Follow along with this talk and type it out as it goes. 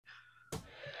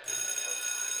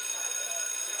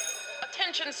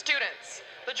Attention students,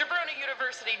 the Jabroni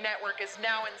University Network is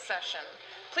now in session.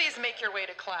 Please make your way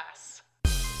to class.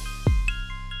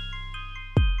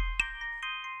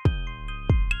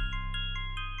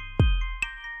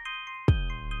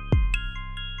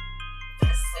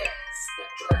 This is the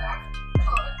Draft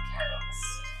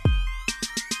Podcast.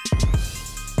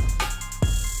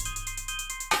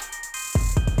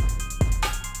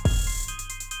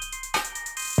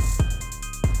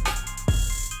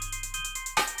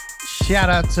 Shout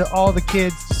out to all the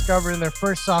kids discovering their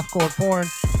first softcore porn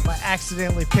by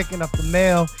accidentally picking up the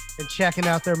mail and checking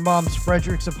out their mom's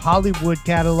Fredericks of Hollywood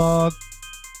catalog.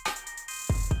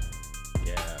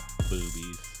 Yeah,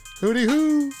 boobies. Hooty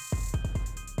hoo.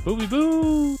 Booby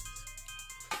boo.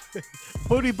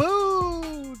 Booty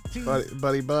boo!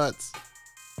 Buddy butts.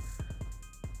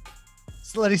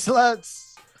 Slutty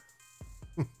sluts.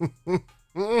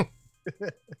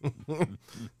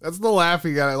 That's the laugh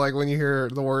you gotta, like, when you hear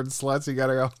the word sluts, you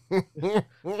gotta go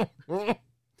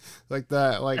like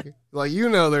that, like you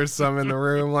know there's some in the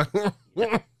room, like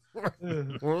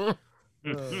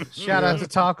Shout out to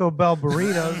Taco Bell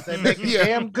burritos. They make a Yeah.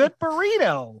 damn good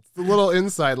burrito. the little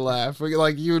inside laugh,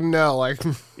 like, you know, like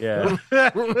Yeah.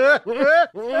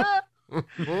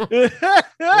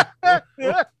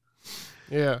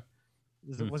 yeah,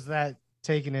 Was that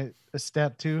taking it a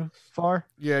step too far?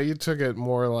 yeah, you took it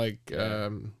more like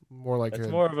more like It's a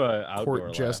more of a outdoor court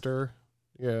laugh. jester.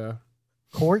 Yeah,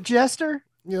 Court jester?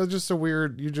 you know, just you're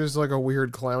just like a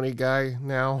weird clowny guy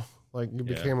now. Like, you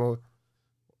Yeah. became a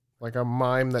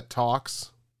mime that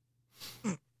talks.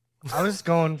 I was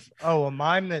going, a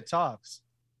mime that talks.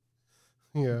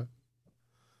 Yeah.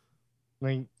 I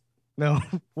mean, no,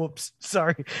 whoops,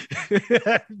 sorry.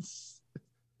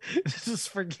 Just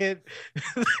forget.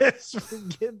 Let's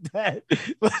forget that.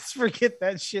 Let's forget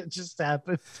that shit just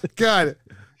happened. God,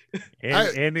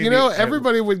 Andy,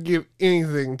 everybody would give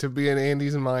anything to be in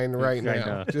Andy's mind right I now,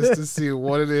 know. just to see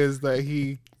what it is that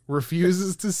he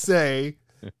refuses to say,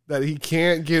 that he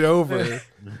can't get over,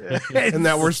 and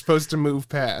that we're supposed to move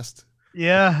past.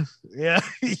 Yeah. Woo!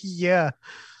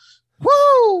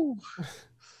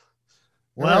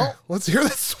 Well, All right, let's hear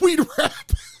that sweet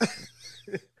rap.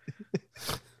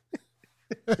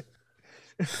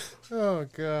 Oh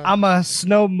God. I'm a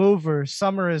snow mover.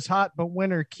 Summer is hot, but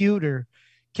winter cuter.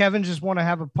 Kevin just want to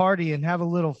have a party and have a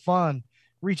little fun.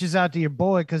 Reaches out to your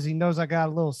boy because he knows I got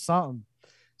a little something.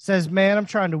 Says, man, I'm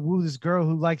trying to woo this girl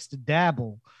who likes to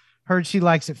dabble. Heard she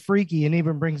likes it freaky and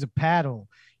even brings a paddle.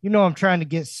 You know I'm trying to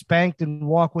get spanked and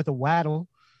walk with a waddle.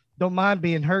 Don't mind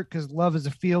being hurt because love is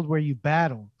a field where you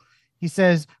battle. He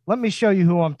says, let me show you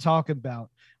who I'm talking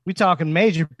about. We talking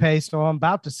major pay, so I'm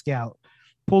about to scout.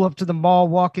 Pull up to the mall,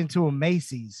 walk into a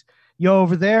Macy's. Yo,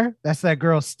 over there, that's that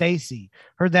girl Stacy.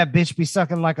 Heard that bitch be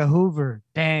sucking like a Hoover.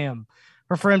 Damn.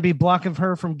 Her friend be blocking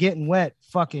her from getting wet.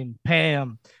 Fucking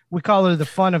Pam. We call her the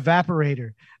fun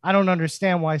evaporator. I don't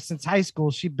understand why since high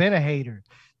school she been a hater.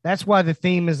 That's why the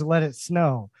theme is let it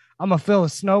snow. I'm going to fill a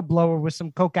snowblower with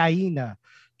some cocaine.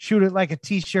 Shoot it like a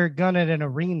t-shirt gun at an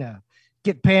arena.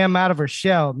 Get Pam out of her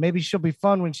shell. Maybe she'll be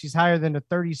fun when she's higher than a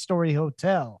 30-story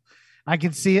hotel. I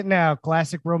can see it now.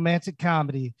 Classic romantic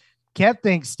comedy. Kev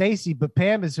thinks Stacy, but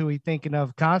Pam is who he's thinking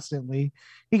of constantly.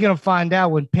 He gonna find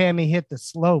out when Pammy hit the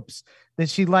slopes that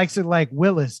she likes it like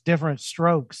Willis, different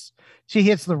strokes. She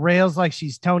hits the rails like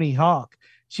she's Tony Hawk.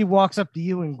 She walks up to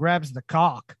you and grabs the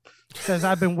cock. Says,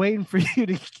 I've been waiting for you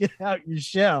to get out your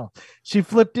shell. She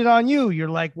flipped it on you. You're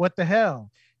like, what the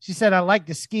hell? She said, I like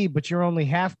to ski, but you're only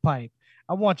half pipe.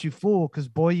 I want you fool, because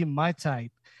boy, you my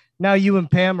type. Now you and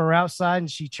Pam are outside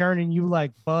and she churning you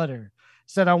like butter.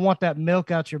 Said, I want that milk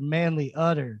out your manly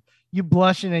udder. You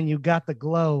blushing and you got the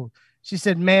glow. She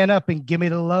said, man up and give me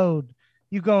the load.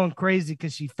 You going crazy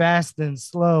because she fast and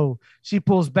slow. She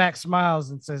pulls back, smiles,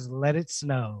 and says, let it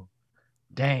snow.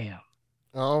 Damn.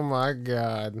 Oh my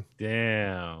God.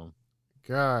 Damn.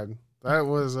 God. That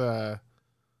was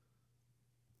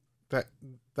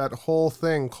that whole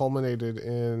thing culminated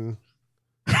in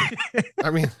I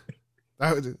mean,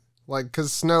 that was like,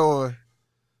 because snow.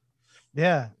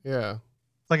 Yeah. Yeah.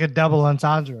 It's like a double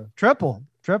entendre. Triple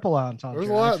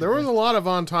entendre. There was a lot of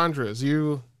entendres.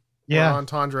 You were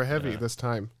entendre heavy this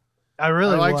time. I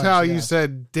really I liked was, how yeah. you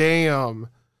said, damn,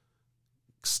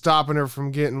 stopping her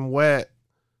from getting wet.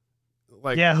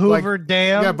 Like, yeah, Hoover,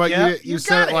 damn. Yeah, but Yep. you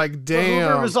said it like, damn.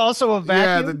 Hoover was also a vacuum.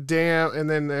 Yeah, the damn, and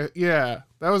then that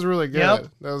was really good. Yep.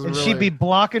 That was And really, she'd be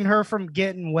blocking her from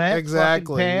getting wet.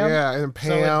 exactly. Pam. Yeah, and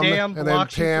So a Pam, damn and then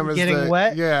blocks you Pam from is getting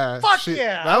wet? Yeah, Fuck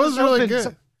yeah. that was really hoping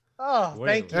good. Oh,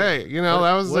 Wait, thank you. Hey,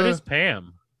 that was what is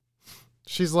Pam?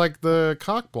 she's like the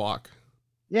cock block.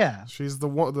 Yeah. She's the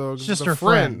one, It's just the her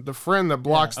friend, friend. the friend that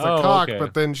blocks the Oh, cock, okay.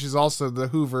 but then she's also the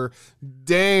Hoover.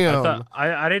 Damn.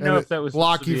 I didn't know And if that was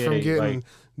block supposed to you be from a, getting,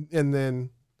 and then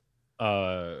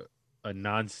a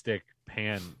non-stick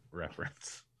pan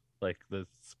reference, like the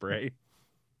spray.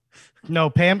 No,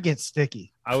 Pam gets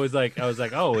sticky. I was like,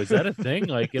 oh, is that a thing?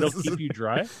 Like it'll keep you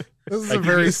dry. this is Like a if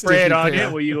very you spray it sticky on pan.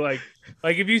 it, will you like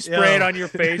if you spray it Yo. on your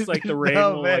face, like the rain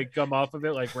No, will man. like come off of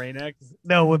it like Rain X?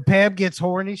 No, when Pam gets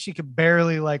horny, she can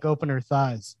barely like open her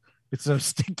thighs. It's so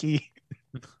sticky.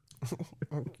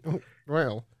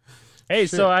 Well, Hey,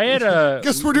 shit. so I had a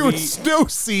guess we're doing snow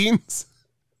scenes.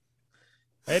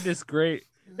 I had this great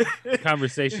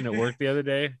conversation at work the other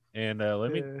day, and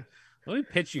let me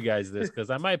pitch you guys this because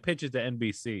I might pitch it to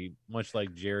NBC, much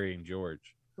like Jerry and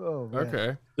George. Oh, man.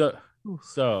 Okay. So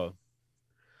So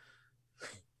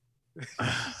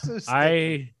sticky.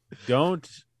 I don't.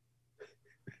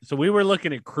 So we were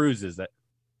looking at cruises,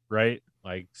 right?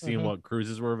 Like seeing Mhm. what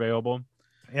cruises were available,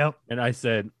 Yep. and I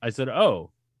said,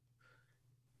 oh.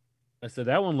 I said,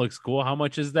 that one looks cool. How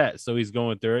much is that? So he's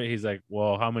going through it. He's like,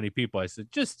 well, how many people? I said,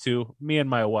 just 2, me and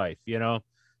my wife,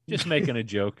 just making a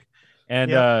joke.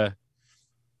 And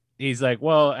he's like,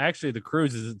 well, actually, the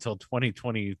cruise is until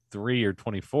 2023 or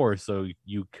 24, so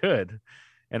you could.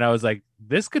 And I was like,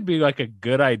 this could be like a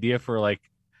good idea for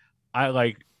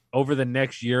over the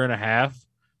next year and a half.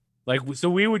 Like, so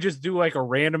we would just do like a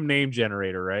random name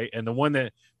generator, right? And the one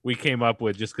that we came up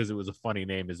with just because it was a funny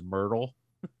name is Myrtle.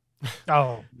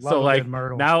 Oh, So love a like good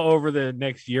Myrtle. now over the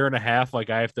next year and a half,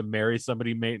 like I have to marry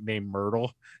somebody named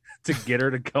Myrtle to get her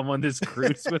to come on this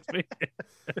cruise with me.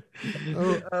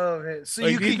 Oh, man. So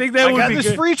Like, you do you can, think that I would got be this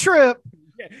good? free trip.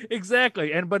 Yeah,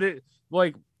 exactly. But it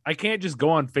like I can't just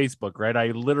go on Facebook, right? I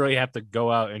literally have to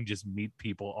go out and just meet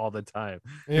people all the time.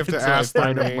 And you have to Until I ask their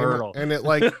find a name, Myrtle. and it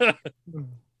like.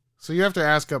 So you have to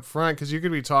ask up front because you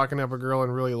could be talking up a girl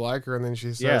and really like her, and then she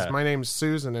says, Yeah. "My name's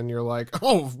Susan," and you're like,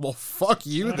 "Oh, well, fuck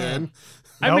you then."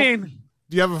 I Nope. mean,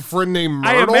 Do you have a friend named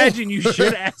I Myrtle? imagine you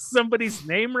should ask somebody's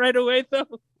name right away, though.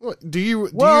 What, do you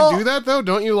Well- do that though?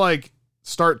 Don't you like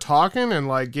start talking and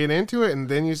like get into it, and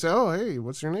then you say, "Oh, hey,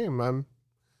 what's your name?" I'm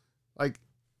like,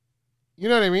 you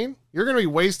know what I mean? You're gonna be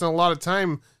wasting a lot of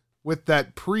time with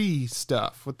that pre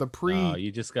stuff, with the pre. No,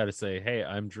 you just got to say, "Hey,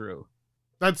 I'm Drew."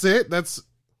 That's it. That's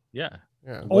Yeah.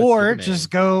 yeah. What's Or your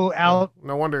just name? go out,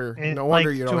 No wonder. and, No wonder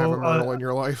like, you don't to have a a- Myrtle in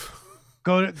your life.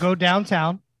 go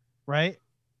downtown, right?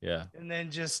 Yeah. And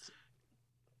then just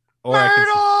Or I can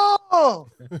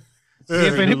Myrtle. See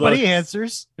if Good anybody luck.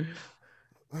 answers.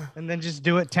 And then just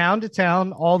do it town to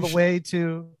town all the way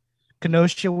to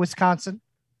Kenosha, Wisconsin.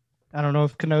 I don't know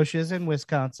if Kenosha is in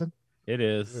Wisconsin. It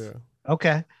is. Yeah.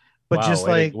 Okay. But Wow, just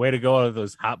way like, to, way to go out of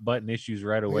those hot button issues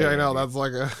right away. Yeah, I know. Andy. That's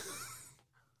like a.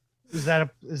 is that a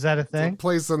It's a thing?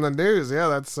 place in the news. Yeah,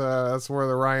 that's where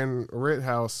the Ryan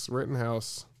Rittenhouse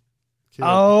kid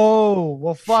Oh,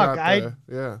 well, fuck. shot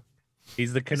yeah.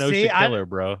 He's the Kenosha See, killer,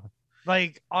 bro.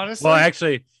 Like, honestly. Well,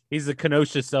 actually, he's the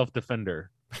Kenosha self-defender.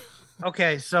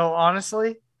 Okay, so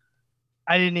honestly,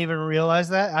 I didn't even realize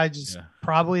that. I just Yeah.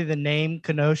 probably the name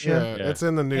Kenosha Yeah, it's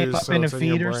in the came news. up so in a it's your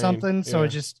feed or brain. something, so Yeah. it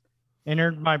just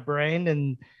entered my brain,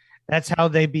 and that's how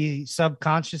they be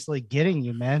subconsciously getting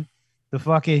you, man. The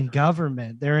fucking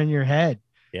government, they're in your head.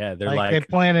 Yeah, they're Like, they like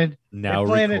planted now they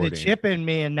planted recording. a chip in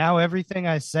me, and now everything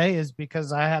I say is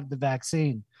because I have the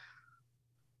vaccine.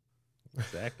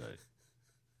 Exactly.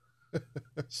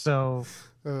 So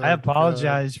Oh, I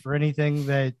apologize for anything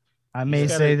that I may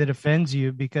gotta- say that offends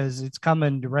you, because it's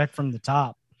coming direct from the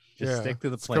top. Just Yeah, stick to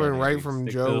the It's plan. coming right Andy. from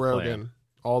Stick to Joe the plan. Rogan,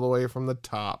 all the way from the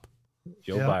top.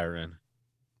 Joe Yeah. Byron.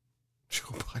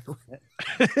 Joe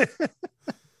Byron.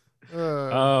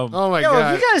 Um, Oh my Yo, god!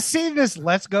 have you guys seen this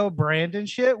Let's Go Brandon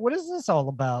shit? What is this all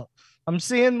about? I'm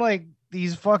seeing like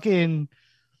these fucking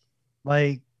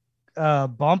like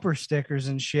bumper stickers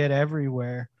and shit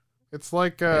everywhere. It's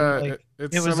like And, like,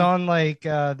 it's It was some- on like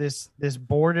this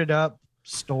boarded up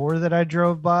store that I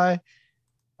drove by,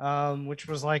 which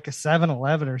was like a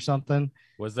 7-Eleven or something.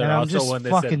 was there And I'm also just one that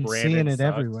said fucking Brandon seeing it sucks?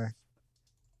 everywhere.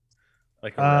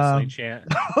 Like a wrestling Um, chant.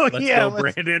 Oh Let's yeah, go,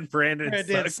 let's- Brandon. Brandon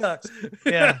Brandon sucks.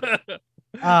 Yeah.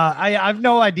 I've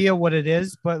no idea what it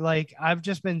is, but like I've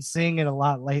just been seeing it a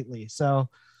lot lately. So,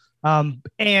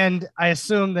 and I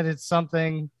assume that it's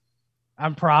something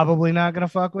I'm probably not gonna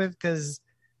fuck with, because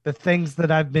the things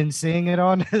that I've been seeing it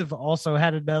on have also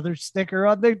had another sticker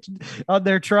on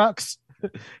their trucks,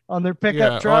 on their yeah.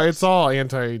 pickup trucks. It's all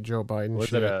anti Joe Biden Was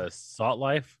shit. it a Salt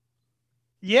Life?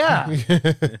 Yeah,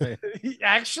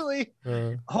 actually,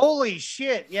 Uh, holy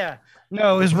shit. Yeah,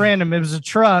 no, it was random. It was a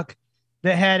truck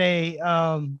that had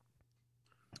a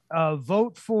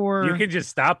vote for. You can just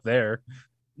stop there.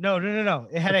 No.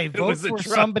 It had a It vote was a for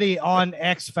Trump. somebody on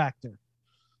X Factor.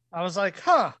 I was like,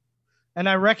 huh. And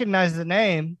I recognized the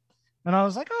name. And I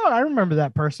was like, oh, I remember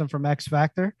that person from X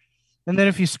Factor. And then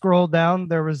if you scroll down,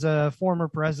 there was a former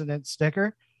president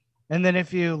sticker. And then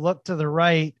if you look to the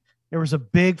right, there was a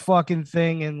big fucking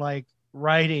thing in like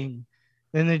writing.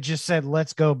 And it just said,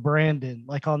 let's go, Brandon,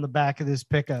 like on the back of this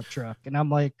pickup truck. And I'm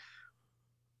like,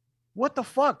 what the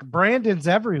fuck? Brandon's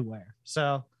everywhere.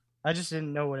 So I just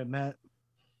didn't know what it meant.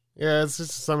 Yeah, it's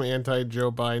just some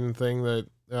anti-Joe Biden thing that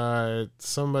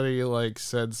somebody like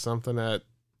said something at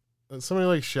somebody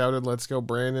like shouted "Let's go,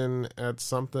 Brandon" at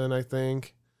something. I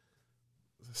think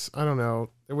I don't know.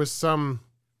 It was some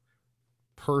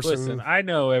person. Listen, I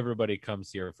know everybody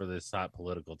comes here for this hot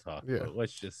political talk, Yeah. but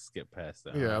let's just skip past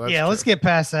that. Yeah, that's Yeah, let's true. get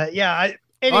past that. Yeah.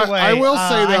 Anyway, I will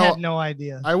say I though- had no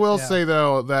idea. I will Yeah. say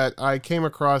though that I came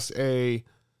across in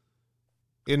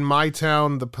my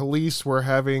town, the police were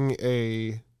having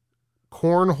a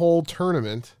cornhole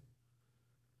tournament,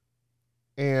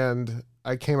 and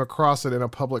I came across it in a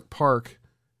public park,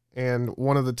 and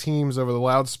one of the teams over the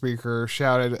loudspeaker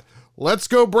shouted, "Let's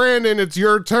go, Brandon, it's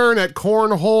your turn at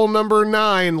cornhole number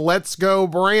 9. Let's go,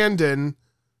 Brandon,"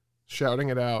 shouting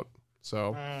it out.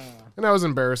 So, and that was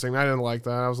embarrassing. I didn't like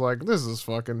that. I was like, this is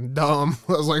fucking dumb.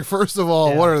 I was like, first of all,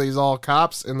 Yeah. what are these, all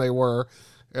cops? And they were.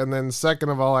 And then second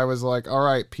of all, I was like, all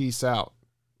right, peace out.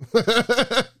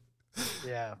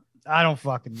 Yeah, I don't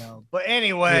fucking know. But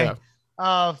anyway,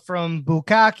 Yeah. From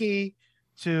Bukkake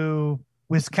to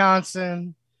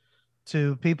Wisconsin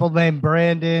to people named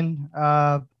Brandon,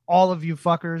 all of you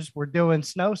fuckers were doing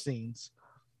snow scenes.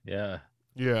 Yeah,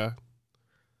 Yeah.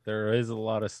 there is a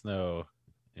lot of snow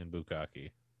in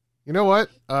Bukkake. You know what?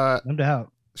 No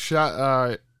doubt. Shout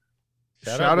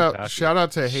Shout out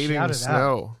Bukkake. to hating Shout it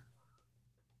snow.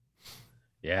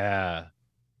 Yeah,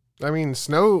 I mean,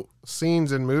 snow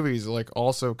scenes in movies like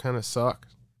also kind of suck.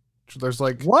 There's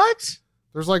like What?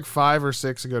 5 or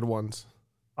 6 good ones.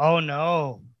 Oh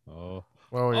no. oh,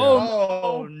 Oh yeah.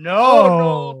 Oh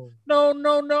no. Oh,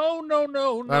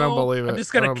 no! I don't believe I'm it.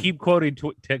 just gonna I don't- keep quoting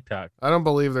TikTok. I don't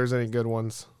believe there's any good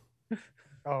ones.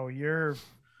 Oh,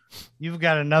 you've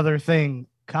got another thing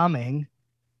coming.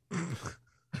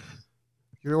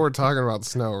 You know we're talking about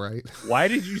snow, right? Why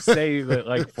did you say that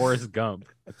like Forrest Gump?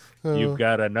 You've Uh,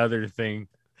 got another thing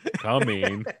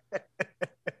coming.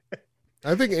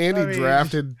 I think Andy I mean-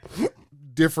 drafted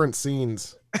different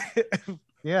scenes.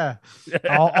 Yeah.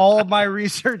 all of my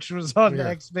research was on Yeah.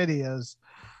 X videos.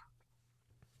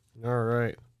 All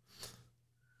right.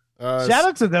 Shout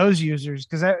out to those users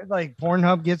because like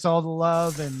Pornhub gets all the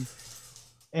love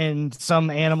and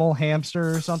some animal hamster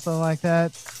or something like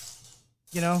that.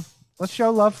 You know, let's show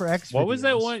love for X. What was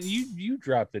that videos. one? You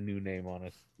dropped a new name on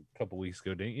us a couple weeks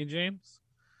ago, didn't you, James?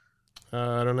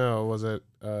 I don't know. Was it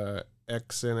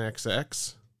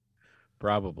XNXX?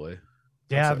 Probably,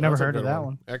 Yeah, I've never That's a heard of good that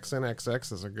one.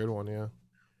 XNXX is a good one, yeah.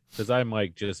 because I'm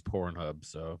like just Pornhub.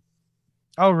 So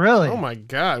Oh, really? Oh my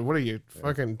god, what are you,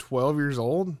 fucking 12 years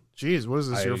old? Jeez, what is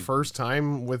this, your I- first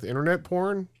time with internet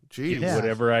porn? Jeez. get Yeah.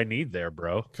 whatever I need there,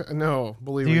 bro. No,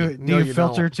 believe Do me. you No,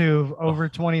 filter don't. to over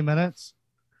 20 minutes?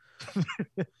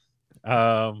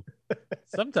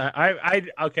 Sometimes I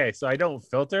okay, so I don't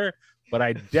filter, but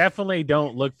I definitely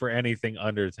don't look for anything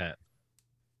under 10.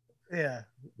 Yeah.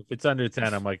 If it's under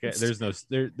 10, I'm like, there's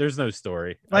no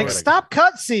story. I Like, gotta stop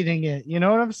cut seating it. You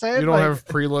know what I'm saying? You don't Like, have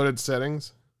preloaded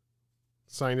settings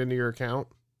signed into your account?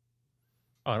 go.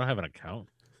 Oh, I don't have an account.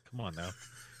 Come on now.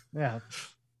 Yeah.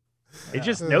 It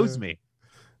just knows me.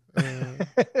 Uh,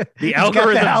 The He's got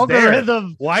algorithm's there.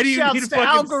 algorithm. Why do you Shouts need to to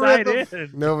fucking sign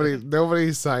algorithm. in?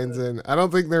 nobody signs in. I don't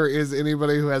think there is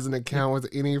anybody who has an account with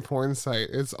any porn site.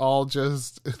 It's all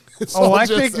just. It's Oh, all I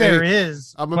just think there a-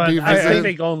 is. I'm a but beaver. I I think,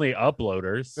 think only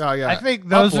uploaders. Oh yeah. I think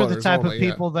those are the Uploaders type only, of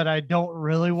yeah. people that I don't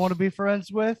really want to be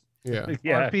friends with. Yeah.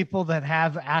 Yeah, Are people that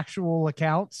have actual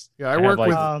accounts. Yeah. I have, work like,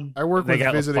 with. Um, I work they with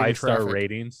got visiting 5-star traffic.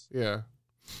 ratings. Yeah.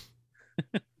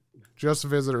 Just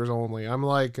visitors only. I'm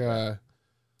like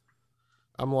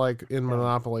in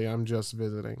Monopoly. I'm just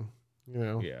visiting. You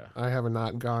know. Yeah. I have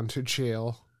not gone to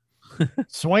jail.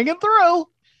 swinging through.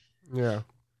 Yeah.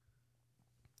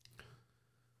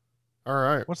 All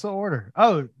right. What's the order?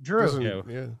 Oh, Drew. Doesn't- Yeah.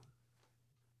 yeah.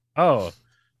 Oh,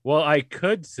 well, I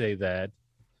could say that,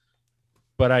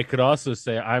 but I could also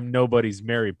say I'm nobody's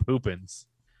Mary Poopins.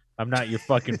 I'm not your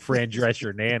fucking Fran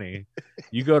Drescher nanny.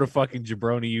 You go to fucking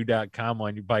jabroniu.com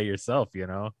on you by yourself, you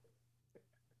know?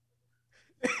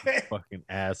 Fucking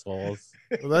assholes.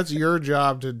 Well, that's your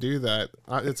job to do that.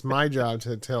 It's my job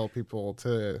to tell people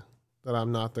that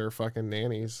I'm not their fucking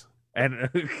nannies. And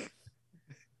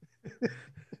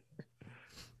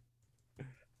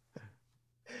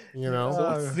You know, So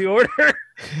what's the order?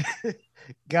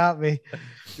 Got me.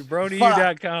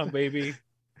 JabroniU.com, baby.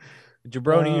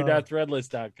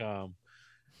 JabroniU.threadless.com.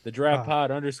 The Draft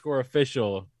Pod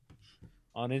 _official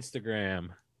on Instagram.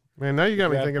 man, now you got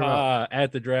me Draft thinking about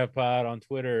at the Draft Pod on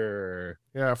Twitter.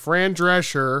 Fran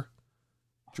Drescher,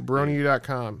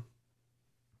 JabroniU.com.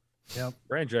 Yep.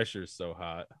 Fran Drescher is so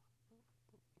hot.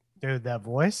 Dude, that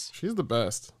voice. She's the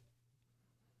best.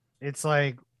 It's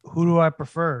like, who do I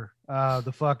prefer?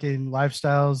 The fucking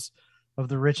lifestyles of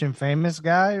the rich and famous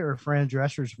guy or Fran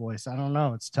Drescher's voice? I don't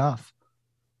know. It's tough.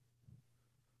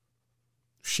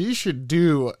 She should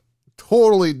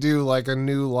totally do like a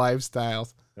new lifestyle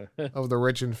of the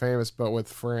rich and famous, but with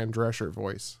Fran Drescher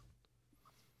voice.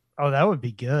 Oh, that would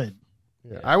be good.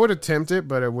 Yeah, I would attempt it,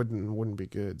 but it wouldn't be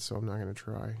good, so I'm not gonna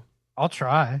try. I'll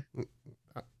try.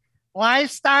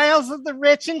 Lifestyles of the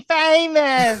rich and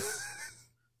famous.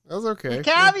 That was okay. And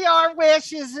caviar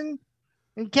wishes and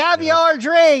caviar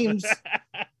dreams.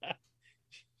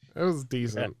 It was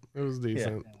decent. It was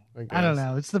decent. Yeah. I don't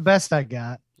know. It's the best I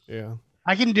got. Yeah.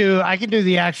 I can do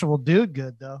the actual dude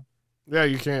good though. Yeah,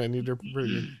 you can. You do pretty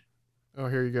good. Oh,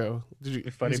 here you go. Did you? It'd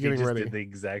be funny He's if you getting just ready. did the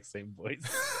exact same voice.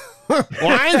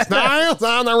 Lifestyles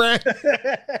on the red.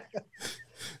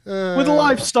 With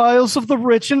lifestyles of the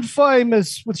rich and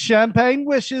famous, with champagne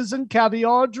wishes and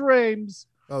caviar dreams.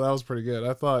 Oh, that was pretty good.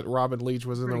 I thought Robin Leach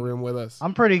was in the room with us.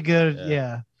 I'm pretty good.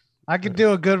 Yeah. I could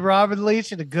do a good Robin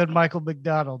Leach and a good Michael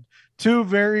McDonald. Two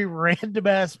very random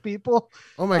ass people.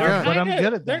 Oh my god! But I'm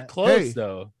good at They're that. close Hey.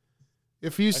 though.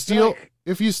 If you feel steal, like-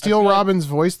 if you steal feel like- Robin's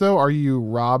voice, though, are you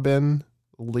Robin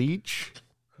Leach?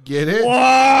 Get it?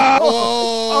 Whoa!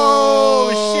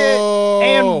 Oh, shit!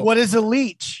 And what is a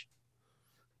leech?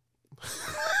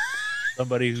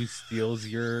 Somebody who steals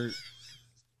your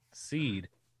seed.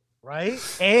 Right?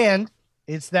 And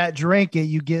it's that drink that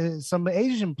you get at some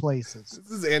Asian places.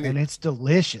 This is Andy. And it's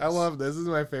delicious. I love this. This is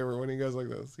my favorite when he goes like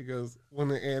this. He goes,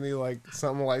 when Andy, like,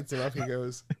 something lights him up, he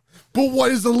goes, but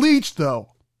what is a leech, though?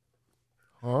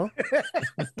 Huh?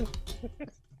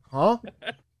 Huh?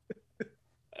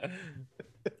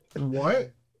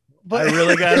 What? But I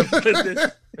really gotta put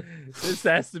this. This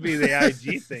has to be the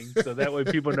IG thing, so that way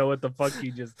people know what the fuck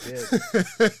you just did.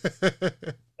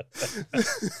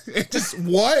 It just,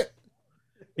 what?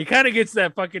 He kind of gets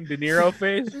that fucking De Niro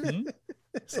face.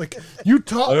 It's like, you I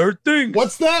talk. heard things,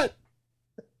 What's that?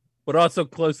 but also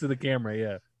close to the camera.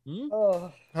 Yeah.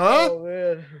 oh, Huh? oh,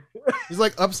 man. He's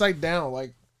like upside down,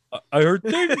 like. I heard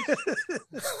things.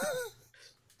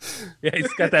 Yeah,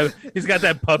 he's got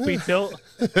that puppy tilt.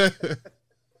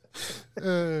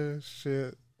 Oh,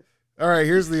 shit. All right,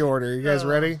 here's the order. You guys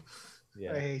ready? I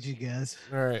Yeah. hate you guys.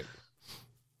 All right.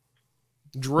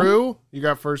 Drew, you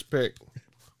got first pick.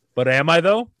 But am I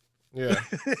though? Yeah.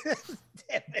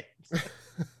 Damn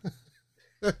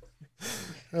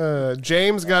it.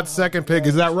 James got second pick.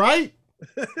 Is that right?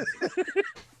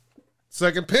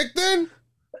 Second pick then?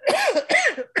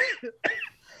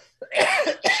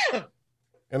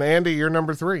 And Andy, you're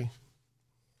number 3.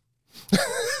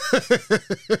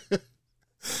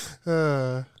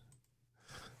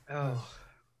 Oh.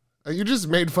 You just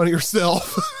made fun of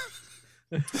yourself.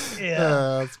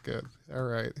 Yeah. That's good. All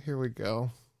right, here we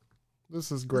go.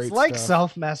 This is great It's like stuff.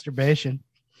 self-masturbation.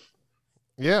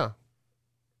 Yeah.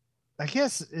 I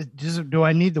guess it just, do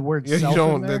I need the word Yeah, self you in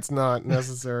don't. there? That's not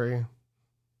necessary.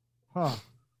 Huh.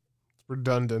 It's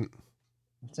redundant.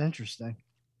 That's interesting.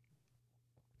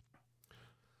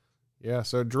 Yeah,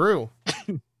 so Drew,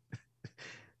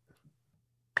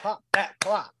 Pop that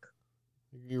clock.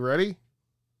 you ready?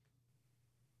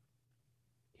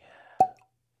 Yeah.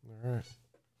 All right.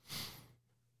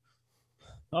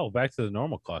 Oh, back to the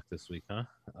normal clock this week, huh?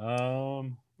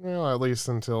 Well, at least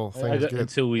until things get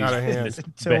until we out of hand.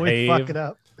 Until we fuck it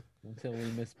up. Until we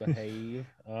misbehave.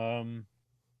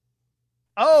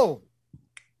 Oh,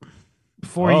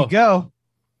 before you go,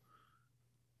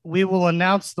 we will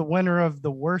announce the winner of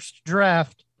the worst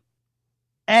draft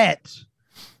at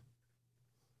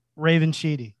Raven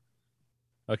Sheedy.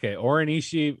 Okay,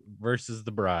 Oranishi versus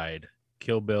the Bride.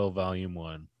 Kill Bill Volume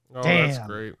 1. Oh, that's Damn.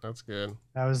 great. That's good.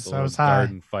 I was The little high.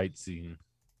 garden fight scene.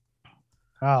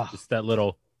 Oh, Just that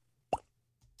little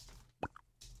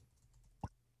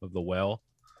of the well.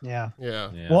 yeah. Yeah.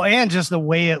 Yeah. Well, and just the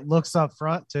way it looks up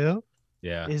front too.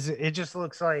 yeah. Is it just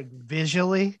looks like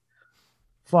visually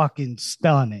fucking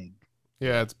stunning.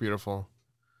 Yeah, it's beautiful.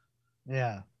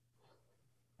 Yeah.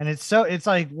 And it's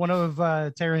like one of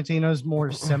Tarantino's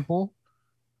more simple,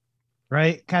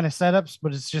 right? Kind of setups,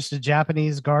 but it's just a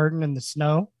Japanese garden in the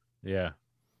snow. Yeah.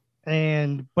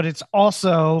 But it's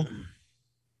also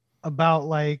about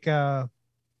like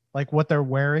what they're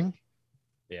wearing,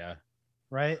 Yeah.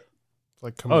 right?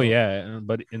 Like, come Oh on. yeah,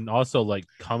 and also like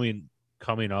coming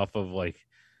off of like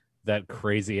that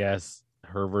crazy ass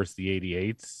her versus the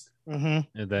 88s,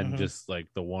 Mm-hmm. and then Mhm. just like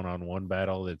the one-on-one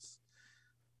battle. It's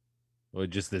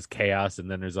just this chaos, and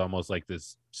then there's almost like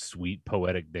this sweet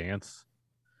poetic dance.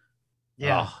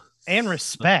 Yeah. Oh, And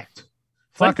respect.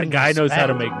 It's like the Fucking guy knows how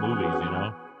to respect. make movies, you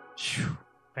know. Phew,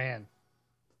 man.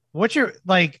 What's your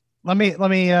like? Let me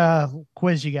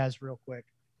quiz you guys real quick.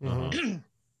 Mhm.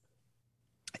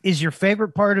 Is your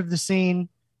favorite part of the scene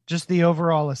just the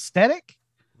overall aesthetic?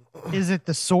 Is it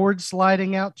the sword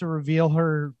sliding out to reveal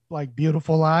her like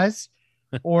beautiful eyes,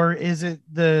 or is it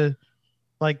the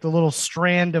little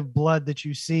strand of blood that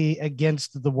you see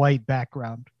against the white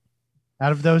background?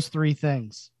 Out of those three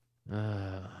things,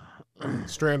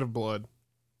 Strand of blood.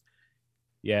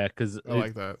 Yeah, because I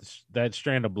like that. that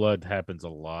strand of blood happens a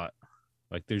lot.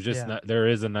 Like there's just Yeah. there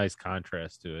is a nice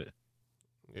contrast to it.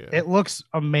 Yeah. it looks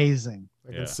amazing.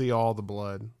 I can Yeah. see all the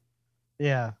blood.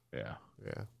 Yeah, Yeah.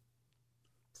 Yeah.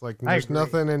 It's like I there's agree.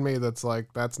 nothing in me that's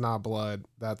like that's not blood.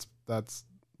 That's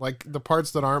like the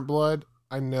parts that aren't blood,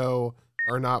 I know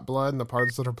are not blood, and the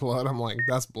parts that are blood, I'm like,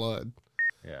 that's blood.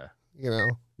 Yeah. You know?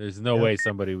 There's no Yep. way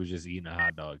somebody was just eating a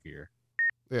hot dog here.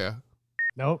 Yeah.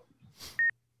 nope.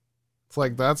 It's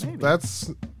like that's Maybe.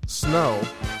 that's snow,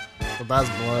 but that's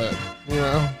blood. You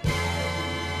know?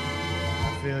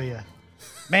 I feel you,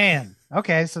 man.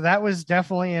 Okay, so that was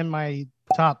definitely in my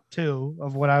top two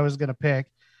of what I was gonna pick.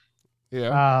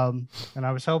 Yeah. And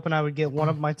I was hoping I would get one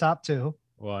of my top two.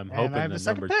 Well, I'm And I hoping have the the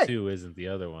second number pick. 2 isn't the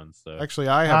other one. So Actually,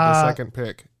 I have the Uh, second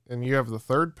pick, and you have the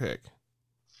third pick.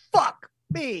 Fuck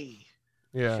me.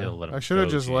 Yeah. Should've let him I should have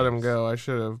go, just let him James. go. I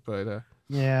should have, but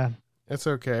Yeah. it's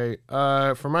okay.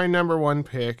 For my number one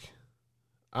pick,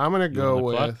 I'm gonna You go on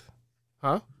the clock? with.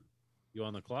 Huh? you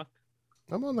on the clock?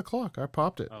 I'm on the clock. I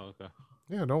popped it. Oh, okay.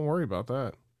 Yeah, don't worry about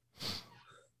that.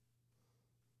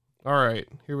 All right,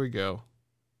 here we go.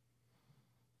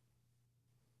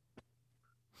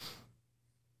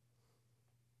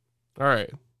 All right,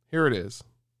 here it is.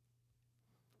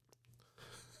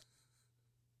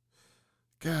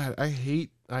 God, I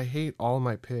hate all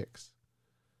my picks.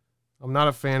 I'm not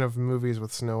a fan of movies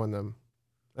with snow in them.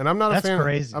 And I'm not That's a fan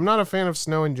crazy. I'm not a fan of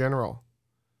snow in general.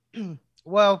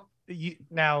 Well, you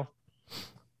now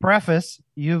preface,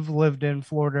 you've lived in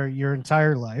Florida your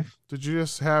entire life. Did you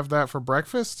just have that for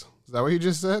breakfast? Is that what you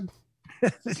just said?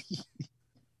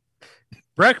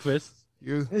 Breakfast.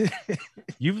 You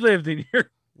You've lived in here.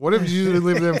 What have you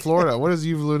lived in Florida? What is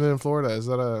you've lived in Florida? Is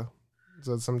that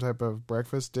some type of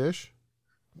breakfast dish?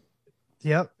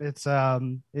 Yep, it's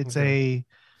Okay. a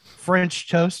French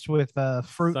toast with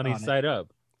fruit Sunny on it. side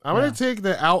up. I'm Yeah. gonna take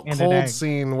the out And an cold egg.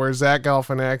 scene where Zach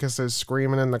Galifianakis is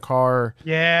screaming in the car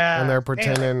Yeah, and they're damn it.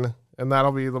 pretending, and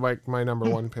that'll be like my number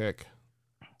one pick.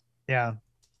 Yeah.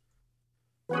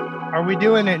 Are we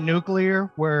doing it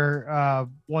nuclear where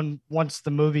once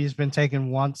the movie has been taken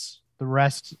once, the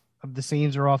rest of the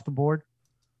scenes are off the board?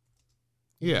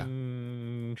 Yeah.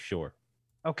 Sure.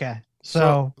 Okay.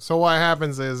 So So what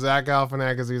happens is Zach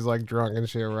Galifianakis, he's like drunk and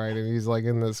shit, right? And he's like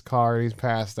in this car, and he's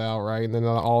passed out, right? And then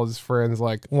all his friends,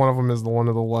 like one of them is one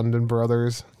of the London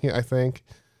brothers, I think.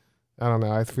 I don't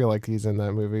know. I feel like he's in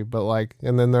that movie, but like,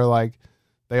 and then they're like,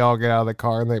 they all get out of the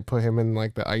car and they put him in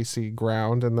like the icy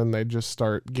ground, and then they just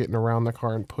start getting around the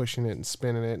car and pushing it and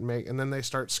spinning it and then they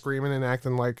start screaming and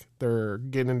acting like they're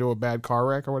getting into a bad car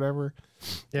wreck or whatever.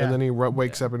 yeah, And then he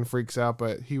wakes up and freaks out,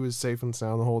 but he was safe and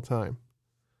sound the whole time.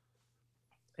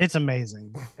 it's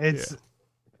amazing. It's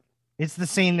the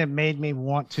scene that made me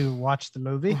want to watch the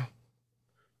movie.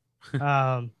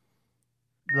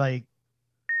 Like,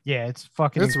 yeah, it's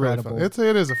fucking It's really incredible. fun.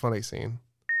 It is a funny scene,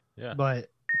 Yeah. But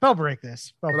they'll break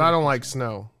this. They'll but break I don't this. like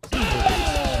snow.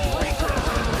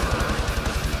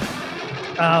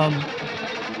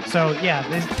 So yeah,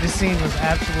 this scene was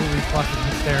absolutely fucking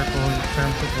hysterical in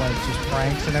terms of like just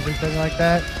pranks and everything like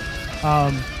that.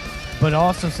 But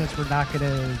also since we're not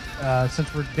gonna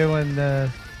since we're doing the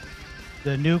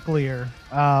nuclear,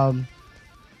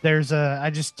 there's I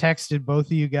just texted both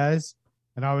of you guys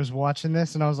and I was watching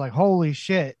this and I was like, holy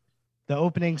shit, the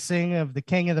opening scene of The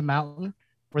King of the Mountain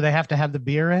where they have to have the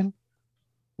beer in.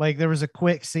 Like there was a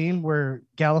quick scene where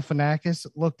Galifianakis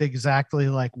looked exactly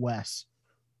like Wes.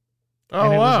 Oh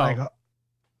And it wow, was like,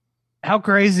 how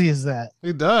crazy is that?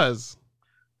 he does.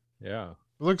 Yeah.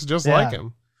 It looks just Yeah. like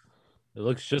him. It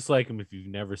looks just like him if you've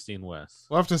never seen Wes.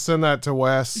 We'll have to send that to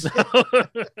Wes.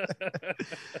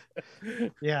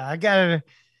 Yeah, I got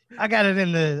it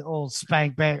in the old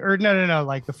spank bank, or no,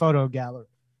 like the photo gallery,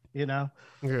 you know.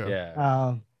 Yeah. Yeah.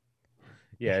 Um,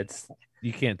 Yeah, it's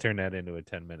you can't turn that into a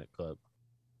 10-minute clip.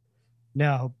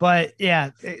 No, but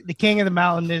yeah, the King of the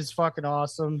Mountain is fucking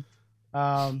awesome.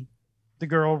 The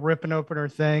girl ripping open her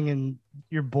thing and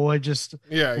your boy just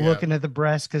Yeah, looking at the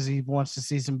breast because he wants to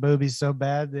see some boobies so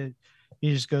bad that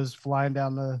he just goes flying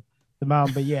down the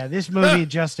mountain. But yeah, this movie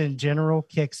just in general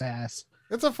kicks ass.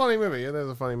 It's a funny movie. It is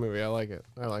a funny movie. I like it.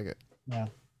 Yeah.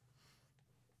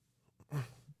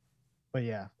 But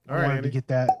yeah, All I right, wanted Andy. to get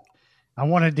that. I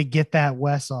wanted to get that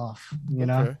Wes off, you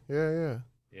know? Okay.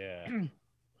 Yeah.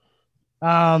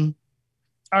 Yeah.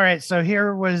 All right, so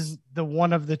here was the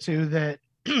one of the two that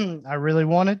I really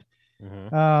wanted.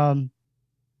 Mhm.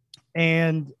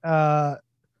 And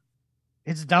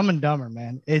it's Dumb and Dumber,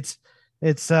 man. It's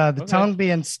the Okay. tongue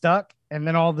being stuck, and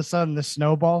then all of a sudden the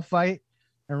snowball fight,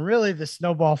 and really the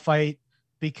snowball fight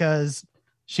because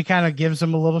she kind of gives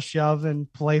him a little shove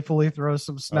and playfully throws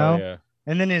some snow, Oh, yeah.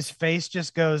 and then his face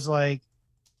just goes like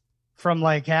from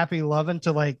like happy loving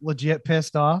to like legit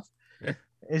pissed off,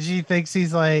 and she thinks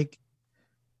he's like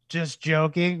just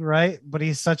joking, right? But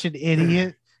he's such an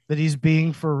idiot that he's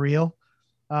being for real.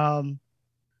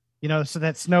 You know, so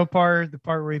that snow part, the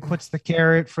part where he puts the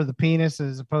carrot for the penis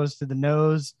as opposed to the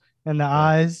nose and the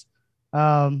eyes.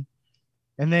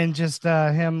 And then just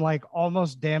him like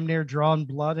almost damn near drawing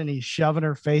blood and he's shoving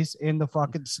her face in the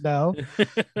fucking snow.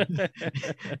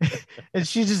 And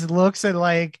she just looks at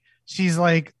like, she's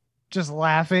like just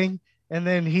laughing. And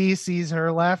then he sees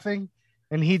her laughing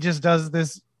and he just does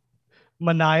this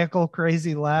maniacal,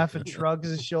 crazy laugh and shrugs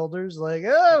his shoulders like,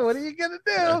 oh, what are you going to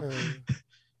do?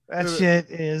 That shit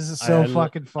is so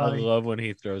fucking funny. I love when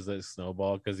he throws that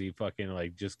snowball because he fucking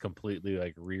like just completely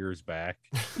like rears back.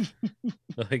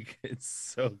 Like it's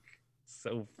so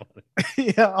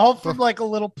funny. Yeah, all from like a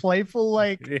little playful,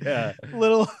 like Yeah.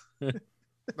 little.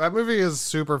 That movie is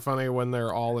super funny when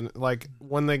they're all in, like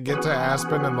when they get to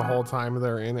Aspen and the whole time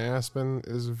they're in Aspen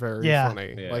is very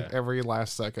funny. Yeah. Like every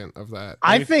last second of that.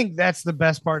 I think that's the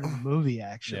best part of the movie,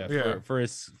 actually. Yeah, Yeah.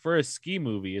 for a ski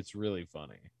movie, it's really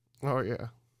funny. Oh yeah.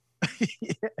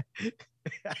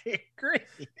 I agree.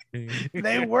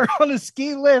 They were on a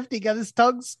ski lift. He got his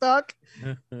tongue stuck.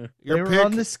 They Your were pick,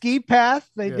 on the ski path.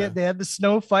 They Yeah. did. They had the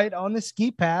snow fight on the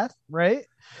ski path, right?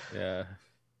 Yeah.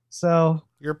 So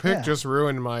your pick Yeah. just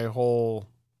ruined my whole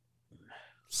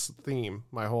theme,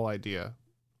 my whole idea.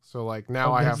 So like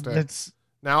now I have to It's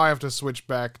switch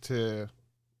back to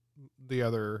the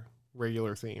other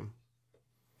regular theme.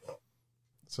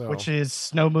 So which is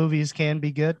snow movies can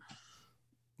be good.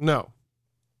 no.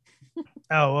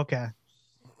 Oh, okay.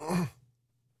 Oh,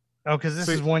 because this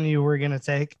See- is one you were gonna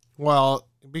take. Well,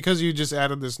 because you just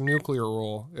added this nuclear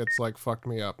rule, it's like fucked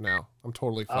me up now. I'm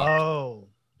totally fucked. Oh.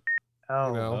 You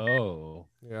know? Oh.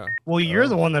 Yeah. Well, you're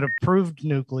the one that approved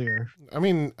nuclear. I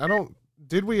mean,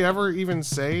 did we ever even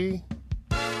say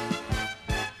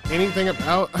anything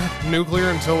about nuclear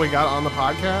until we got on the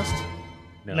podcast?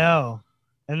 No.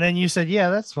 And then you said, yeah,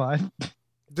 that's fine.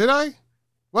 Did I?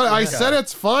 Well, I Yeah. said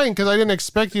it's fine because I didn't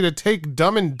expect you to take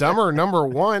Dumb and Dumber number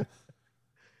one.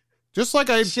 Just like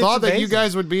I Shit's thought that you amazing.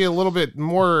 guys would be a little bit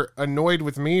more annoyed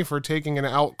with me for taking an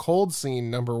out cold scene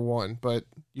number one, but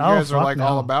you guys are fuck like no.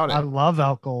 all about it. I love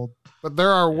Out Cold. But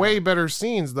there are way better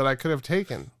scenes that I could have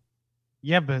taken.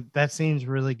 Yeah, but that scene's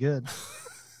really good.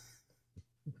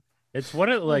 It's one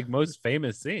of like most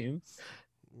famous scenes.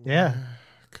 Yeah.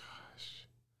 Gosh.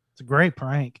 It's a great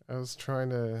prank. I was trying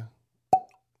to.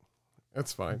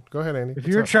 That's fine. Go ahead, Andy. If What's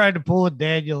you're up? trying to pull a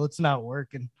Daniel, it's not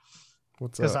working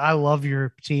What's because up? I love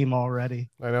your team already.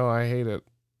 I know. I hate it.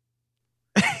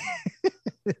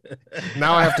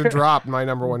 Now I have to drop my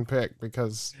number one pick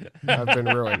because I've been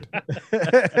ruined.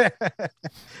 It's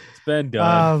been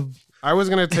done. I was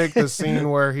gonna take the scene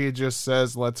where he just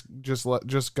says, "Let's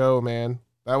just go, man."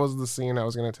 That was the scene I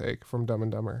was gonna take from Dumb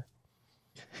and Dumber.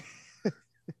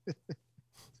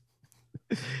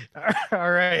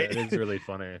 All right. It is really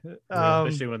funny, Um,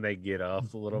 especially when they get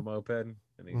off the little moped and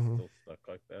he's Mhm. still stuck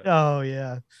like that. Oh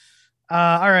yeah.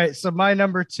 All right. So my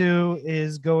number 2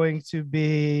 is going to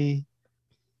be.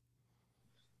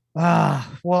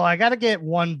 Well, I got to get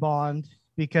one Bond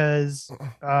because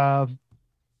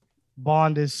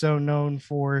Bond is so known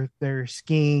for their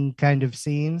skiing kind of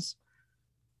scenes.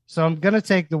 So I'm gonna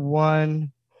take the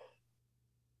one.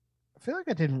 I feel like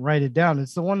I didn't write it down.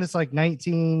 It's the one that's like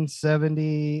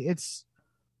 1970. It's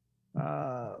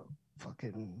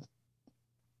fucking.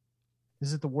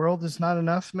 Is it The World Is Not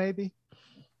Enough? Maybe.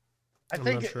 I I'm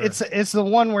think not sure. it's the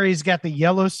one where he's got the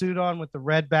yellow suit on with the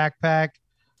red backpack.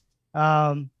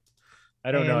 I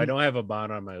don't know. I and- don't have a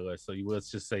Bond on my list, so let's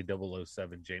just say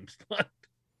 007 James Bond.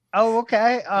 Oh,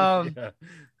 okay. Yeah.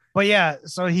 But yeah,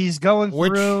 so he's going Which-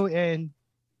 through and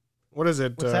What is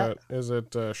it? What's that? Is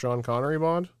it Sean Connery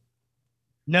Bond?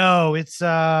 No, it's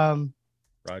Roger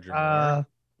Moore.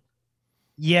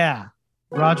 yeah,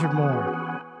 Roger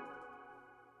Moore.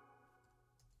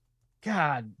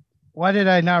 God, why did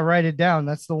I not write it down?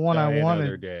 That's the one Die I Another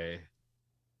wanted. Day.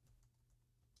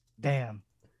 Damn.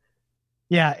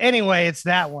 Yeah. Anyway, it's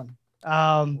that one.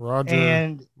 Roger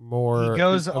And Moore. he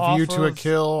goes A off View to a of-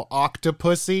 Kill,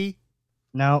 Octopussy,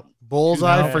 no,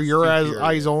 Bullseye No. for Your Fast and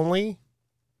Eyes Furious. Only,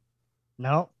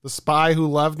 no, The Spy Who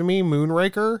Loved Me,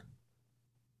 Moonraker,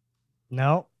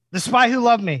 no. The Spy Who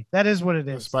Loved Me. That is what it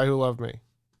The is. Spy Who Loved Me.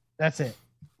 That's it.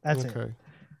 That's it. Okay.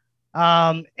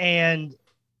 And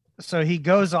so he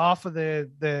goes off of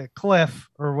the cliff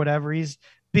or whatever. He's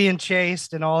being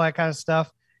chased and all that kind of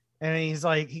stuff. And he's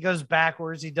like, he goes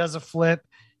backwards, he does a flip,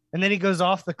 and then he goes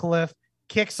off the cliff,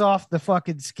 kicks off the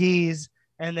fucking skis,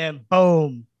 and then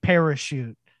boom,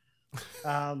 parachute.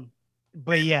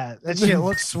 But yeah, that shit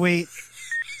looks sweet.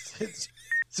 It's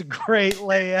a great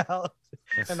layout,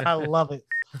 and I love it.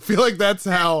 I feel like that's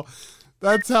how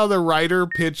the writer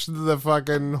pitched the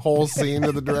fucking whole scene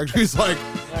to the director. He's like,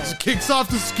 just kicks off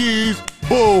the skis,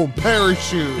 boom,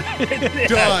 parachute,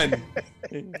 done,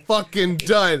 fucking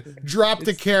done. Drop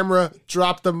the camera,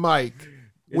 drop the mic.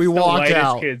 We It's the walk Lightest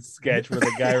out. Kids sketch where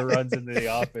the guy runs into the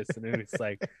office and it's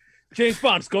like James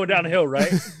Bond's going down the hill, right?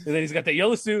 And then he's got the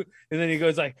yellow suit, and then he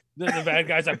goes like, then the bad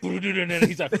guy's like, and then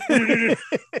he's like,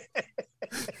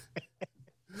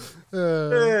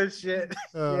 Oh shit!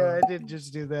 Uh, Yeah, I did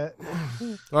just do that.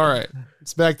 All right,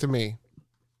 it's back to me.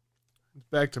 It's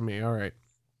back to me. All right,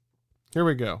 here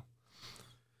we go.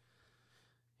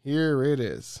 Here it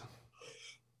is.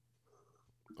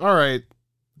 All right,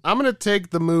 I'm gonna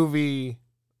take the movie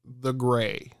The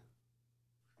Gray.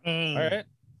 all right.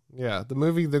 Yeah, the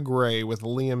movie The Gray with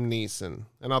Liam Neeson.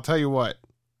 And I'll tell you what,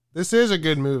 this is a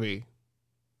good movie.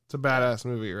 It's a badass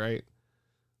movie, right?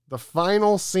 The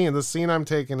final scene, the scene I'm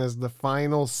taking is the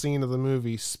final scene of the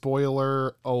movie.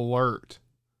 Spoiler alert.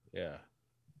 Yeah.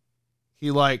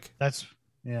 He like, That's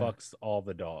Fucks all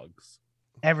the dogs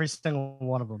every single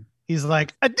one of them. He's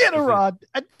like, I did a rod.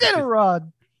 I did a rod.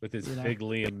 with his You know? big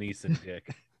Liam Neeson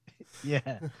dick.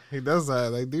 Yeah. he does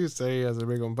that. They do say he has a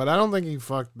big one, but I don't think he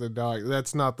fucked the dog.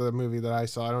 That's not the movie that I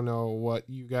saw. I don't know what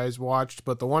you guys watched,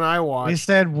 but the one I We watched,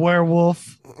 said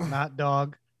werewolf, not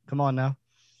dog. Come on now.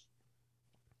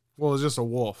 well, it was just a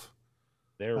wolf.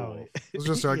 They're Oh, wolf. It was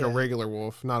just like a Yeah. regular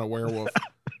wolf, not a werewolf.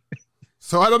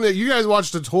 So I don't know. You guys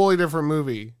watched a totally different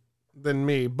movie than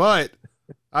me, but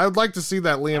I would like to see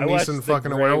that Liam I watched Neeson The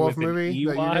fucking a Gray werewolf with an movie.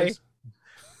 That EY.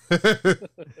 you guys...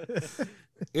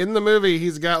 In the movie,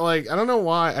 he's got like, I don't know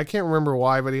why, I can't remember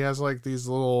why, but he has like these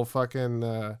little fucking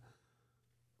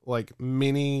like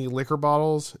mini liquor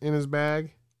bottles in his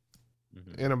bag,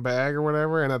 Mhm. in a bag or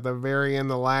whatever. And at the very end,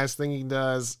 the last thing he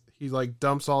does, he like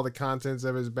dumps all the contents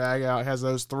of his bag out, has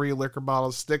those 3 liquor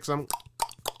bottles, sticks them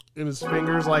in his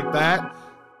fingers like that,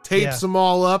 tapes them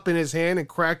all up in his hand and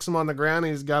cracks them on the ground.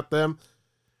 And he's got them.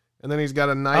 And then he's got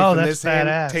a knife Oh, in that's this hand,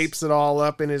 badass. tapes it all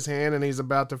up in his hand, and he's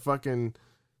about to fucking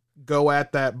go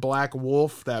at that black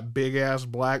wolf, that big ass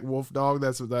black wolf dog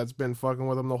that's been fucking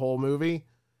with him the whole movie.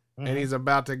 Mhm. And he's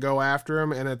about to go after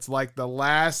him, and it's like the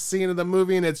last scene of the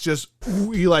movie, and it's just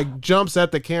he like jumps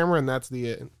at the camera, and that's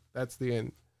the end. That's the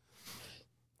end.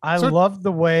 I So- love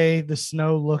the way the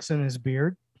snow looks in his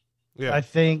beard. Yeah. I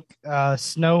think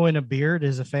snow in a beard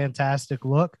is a fantastic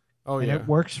look, Oh and yeah. it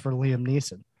works for Liam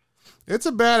Neeson. It's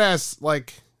a badass,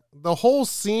 like the whole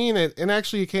scene. And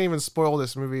actually, you can't even spoil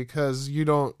this movie because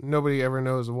nobody ever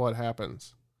knows what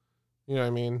happens. You know what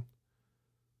I mean?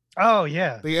 Oh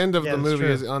yeah, The end of Yeah, the that's movie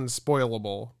true. is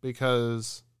unspoilable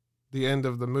because the end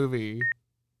of the movie,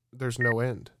 there's no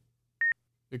end.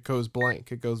 It goes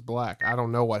blank. It goes black. I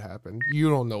don't know what happened. You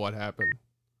don't know what happened.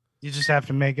 you just have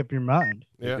to make up your mind.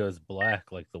 Yeah. It goes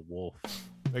black like the wolf.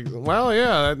 Like, well,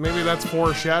 yeah. Maybe that's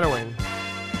foreshadowing.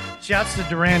 Shouts to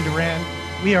Duran Duran.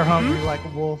 We are hungry like a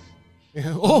wolf.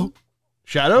 Yeah. Oh,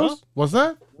 shadows. Huh? What's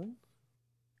that?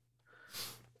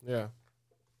 Yeah.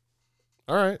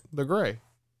 All right. The Gray.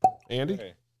 Andy,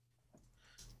 Okay.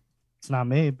 It's not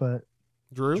me, but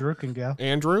Drew, Drew can go.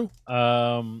 Andrew.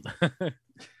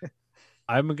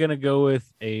 I'm gonna go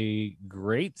with a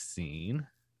great scene,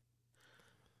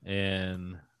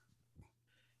 and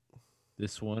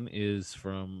this one is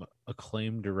from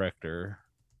acclaimed director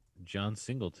John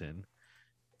Singleton.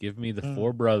 Give me the Mm.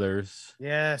 Four Brothers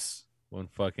Yes. when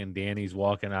fucking Danny's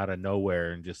walking out of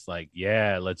nowhere and just like,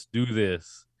 yeah, let's do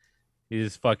this. He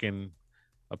just fucking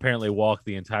apparently walked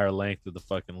the entire length of the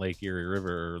fucking Lake Erie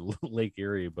River, or Lake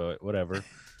Erie, but whatever.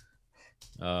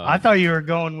 I thought you were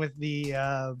going with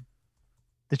the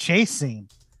chase scene.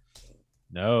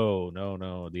 No.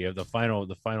 The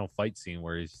final fight scene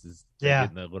where he's just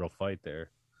getting that little fight there.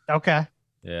 Okay.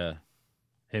 Yeah.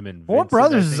 Him and Four Vincent, I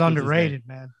Brothers think is his name. underrated,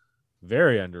 man.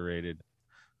 Very underrated.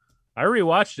 I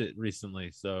rewatched it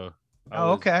recently, so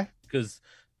okay. Because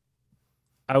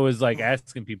I was like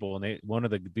asking people, and one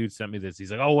of the dudes sent me this.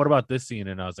 He's like, "Oh, what about this scene?"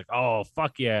 And I was like, "Oh,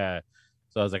 fuck yeah!"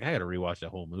 So I was like, "I got to rewatch that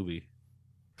whole movie."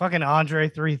 Fucking Andre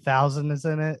 3000 is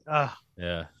in it.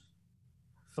 Yeah.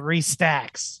 3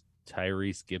 stacks.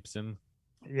 Tyrese Gibson.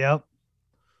 Yep.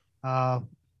 That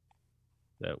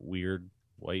weird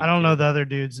white. I don't know kid. the other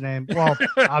dude's name. Well,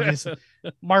 obviously,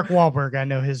 Mark Wahlberg. I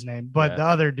know his name, but the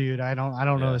other dude, I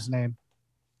don't know his name.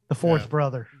 The fourth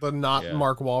brother. The not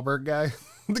Mark Wahlberg guy.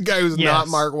 The guy who's not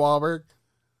Mark Wahlberg.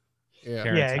 Yeah.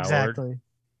 Terrence exactly.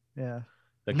 Yeah.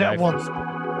 The guy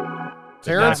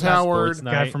Terrence Howard.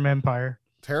 Guy from Empire.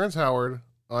 Terrence Howard,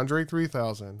 Andre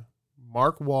 3000,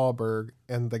 Mark Wahlberg,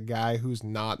 and the guy who's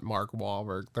not Mark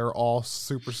Wahlberg. They're all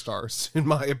superstars, in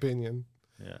my opinion.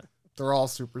 Yeah. They're all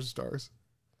superstars.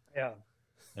 Yeah.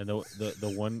 And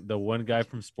the one guy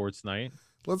from Sports Night.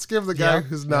 Let's give the guy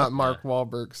who's not Mark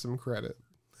Wahlberg some credit.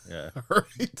 Yeah. All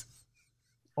right.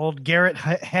 Old Garrett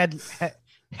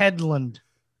Hedlund.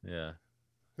 Yeah.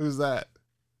 Who's that?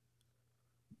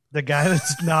 The guy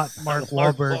that's not Mark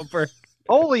Wahlberg.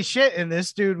 Holy shit. And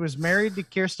this dude was married to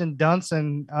Kirsten Dunst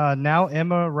and now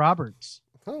Emma Roberts.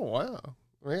 Oh, wow.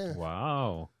 Yeah.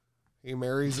 Wow. He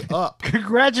marries up.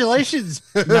 Congratulations,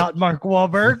 not Mark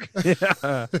Wahlberg.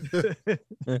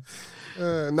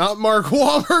 Not Mark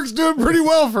Wahlberg's doing pretty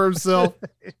well for himself.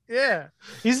 Yeah.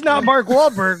 He's not Mark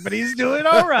Wahlberg, but he's doing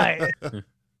all right.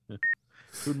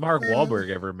 Who'd Mark Wahlberg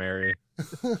ever marry?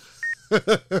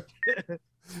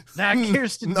 Not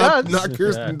Kirsten Dunst. Not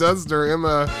Kirsten Dunst or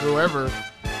Emma, whoever.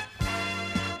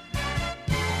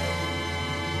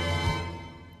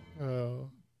 Oh.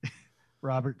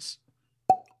 Roberts.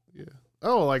 Yeah.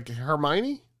 Oh, like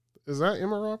Hermione? Is that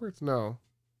Emma Roberts? No.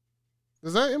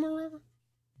 Is that Emma Roberts?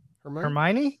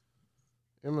 Hermione?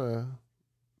 Emma.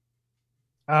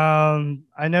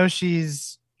 I know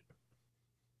she's.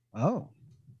 Oh,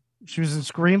 she was in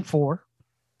Scream 4,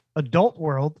 Adult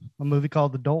World, a movie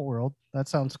called Adult World. That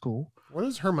sounds cool. What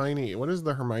is Hermione? What is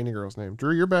the Hermione girl's name?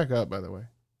 Drew, you're back up, by the way.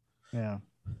 Yeah.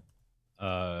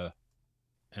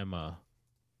 Emma.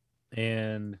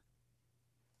 And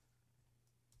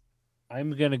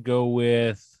I'm going to go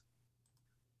with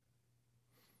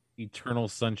Eternal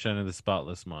Sunshine of the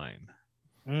Spotless Mind.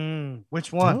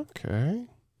 Which one? Okay.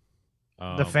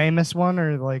 The famous one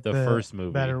or like the first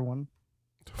movie? Better one?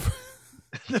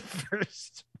 The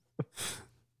first.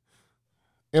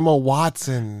 Emma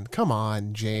Watson. Come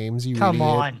on, James. Come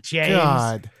on, James.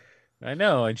 God. I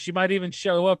know, and she might even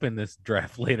show up in this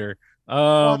draft later.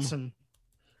 Watson.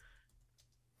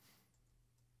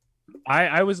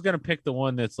 I was gonna pick the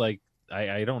one that's like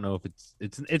I don't know if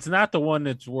it's not the one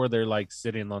that's where they're like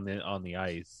sitting on the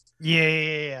ice.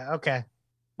 Yeah. Okay.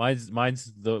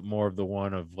 Mine's the more of the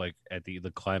one of like at the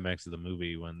climax of the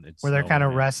movie when it's where they're kind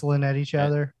of wrestling at each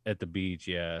other at the beach.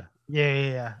 Yeah.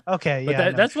 Yeah. Okay. But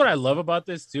yeah. That's what I love about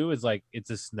this too. Is like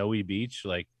it's a snowy beach.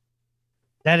 Like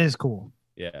that is cool.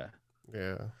 Yeah.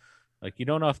 Yeah. Like you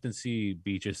don't often see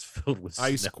beaches filled with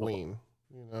Ice snow. Queen.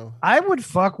 You know, I would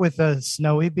fuck with a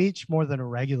snowy beach more than a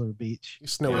regular beach.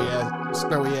 Snowy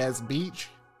ass beach.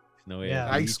 Snowy Yeah.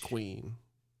 ass Ice beach. Queen.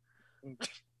 Dude,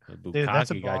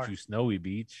 that's a Bukkake bar. got you snowy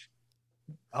beach.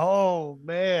 Oh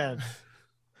man.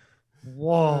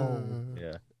 Whoa.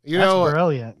 Yeah. You That's know,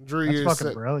 brilliant. Drew, That's you fucking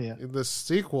said brilliant. the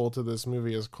sequel to this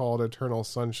movie is called Eternal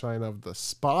Sunshine of the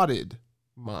Spotted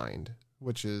Mind,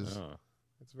 which is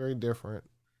it's very different.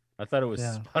 I thought it was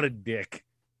Yeah. Spotted Dick.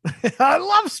 I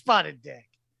love Spotted Dick.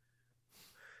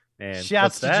 And Shouts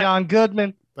what's to that? John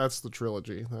Goodman. That's the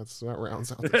trilogy. That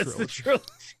rounds out the That's the trilogy.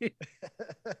 trilogy.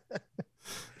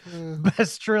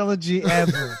 Best trilogy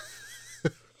ever.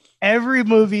 Every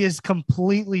movie is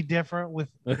completely different with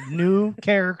new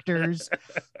characters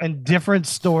and different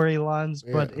storylines,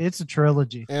 but it's a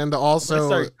trilogy. And also,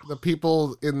 start- the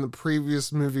people in the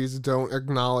previous movies don't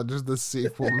acknowledge the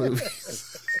sequel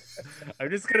movies. I'm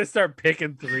just gonna start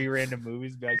picking 3 random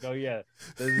movies. Be like, oh yeah,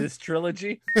 this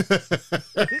trilogy.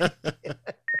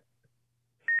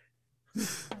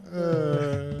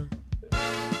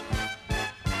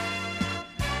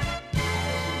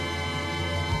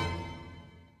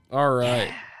 All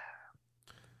right.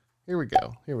 Here we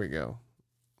go.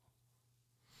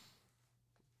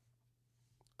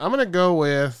 I'm going to go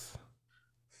with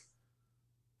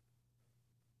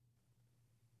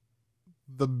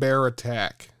the bear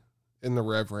attack in the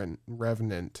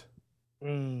Revenant.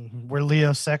 Where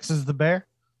Leo sexes the bear?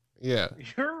 Yeah.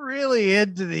 You're really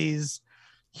into these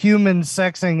human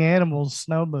sexing animals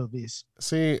snow movies.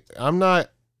 See, I'm not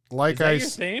like Is that I your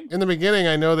theme? in the beginning.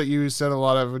 I know that you said a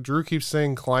lot of. Drew keeps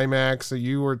saying climax. So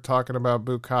you were talking about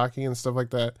bukkake and stuff like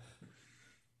that.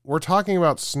 We're talking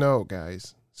about snow,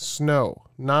 guys. Snow,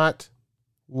 not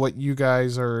what you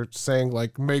guys are saying.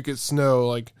 Like make it snow.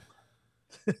 Like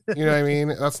you know what I mean.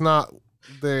 That's not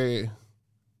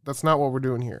what we're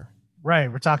doing here.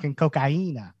 Right. We're talking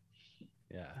cocaine.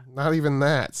 Yeah. Not even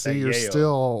that. See, you're yayo.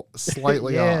 still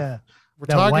slightly off. Yeah. We're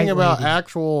That talking white about lady.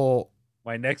 actual.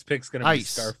 My next pick's gonna be Ice.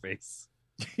 Scarface.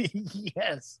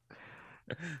 Yes.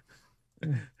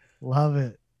 Love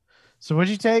it. So what'd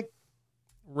you take?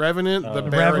 Revenant, the The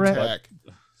bear Revenant. attack.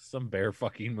 Some bear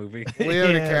fucking movie. Leo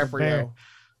Yeah, DiCaprio. bear.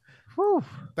 Whew.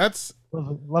 That's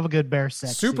Love a good bear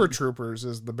sex. Super scene. Troopers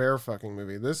is the bear fucking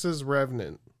movie. This is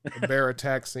Revenant, the bear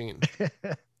attack scene.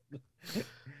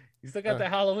 You still got the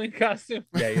Halloween costume?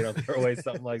 Yeah, you don't throw away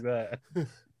something like that.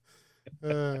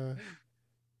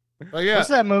 But yeah, What's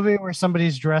that movie where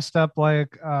somebody's dressed up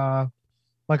like a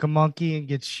monkey and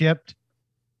gets shipped,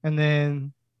 and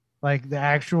then like the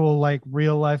actual like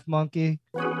real life monkey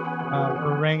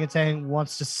orangutan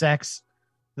wants to sex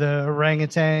the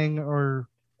orangutan or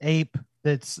ape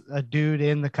that's a dude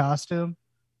in the costume,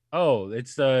 Oh,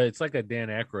 it's like a Dan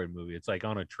Aykroyd movie. It's like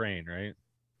on a train, right?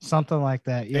 something like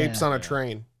that. Yeah, apes on a Yeah.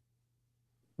 train.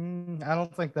 I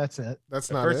don't think that's it. That's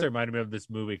At not first, it. it reminded me of this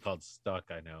movie called Stuck.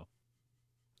 I know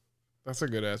That's a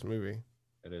good ass movie.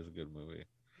 it is a good movie.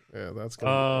 Yeah, that's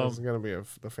gonna be a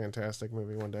fantastic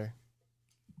movie one day.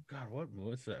 God,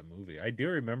 what's that movie? I do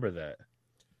remember that.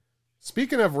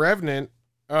 Speaking of Revenant,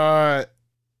 I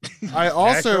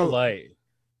Natural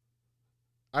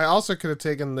also could have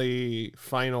taken the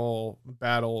final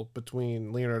battle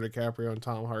between Leonardo DiCaprio and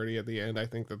Tom Hardy at the end. I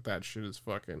think that shit is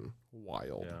fucking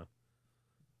wild. Yeah.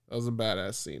 That was a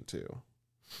badass scene too.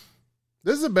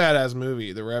 This is a badass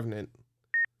movie, The Revenant.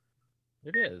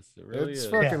 It is. It really It's is.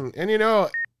 fucking, and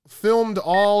filmed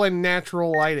all in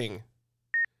natural lighting.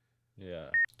 Yeah.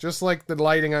 Just like the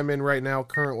lighting I'm in right now,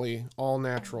 currently, all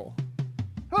natural.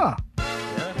 Huh?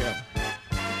 Yeah.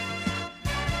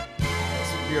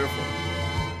 It's beautiful.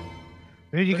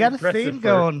 Dude, you Pretty got a impressive theme for-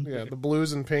 going. Yeah, the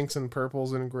blues and pinks and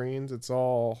purples and greens, it's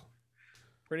all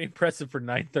Pretty impressive for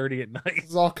 9:30 at night.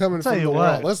 it's all coming Tell from you the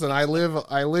what. world. Listen, I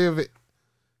live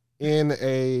in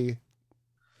a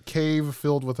cave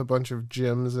filled with a bunch of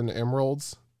gems and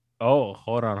emeralds. Oh,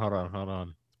 hold on.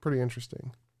 It's pretty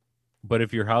interesting. But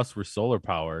if your house were solar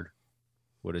powered,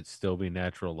 would it still be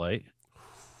natural light?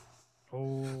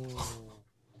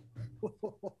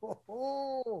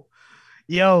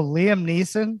 Yo, Liam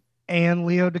Neeson and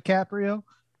Leo DiCaprio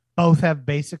both have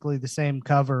basically the same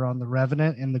cover on The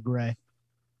Revenant in the gray.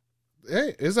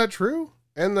 Hey, is that true?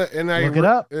 And I Look it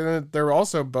up. And they're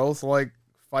also both like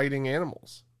fighting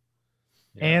animals.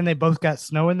 Yeah. And they both got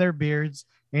snow in their beards,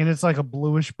 and it's like a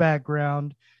bluish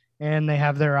background, and they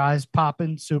have their eyes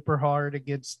popping super hard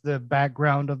against the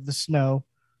background of the snow.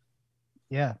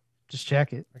 Yeah, just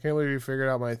check it. I can't believe you figured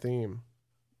out my theme.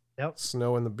 Yep.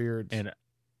 Snow in the beards. And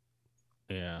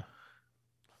yeah.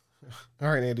 All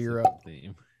right, Andy, you're up.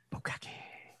 Theme. Bukake.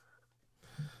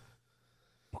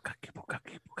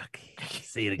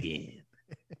 Say it again.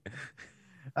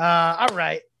 All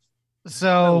right. I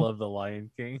So love the Lion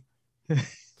King. Is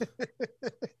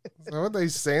that what they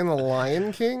say in The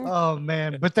Lion King? oh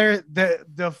man, but they're the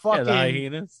Yeah, fucking the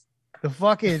hyenas. the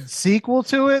fucking sequel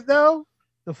to it though.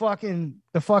 The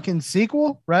fucking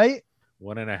sequel, right?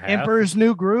 1.5. Emperor's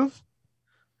New Groove.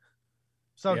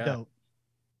 So Yeah. dope.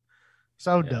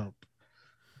 So Yeah. dope.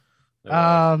 They were.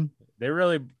 Um They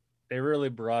really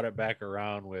brought it back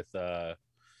around with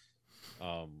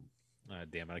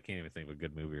damn it, I can't even think of a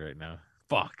good movie right now.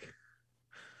 Fuck.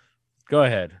 Go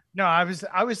ahead. no, I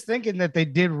was thinking that they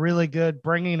did really good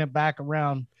bringing it back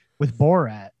around with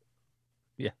Borat.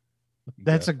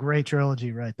 That's a great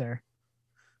trilogy right there.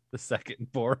 the second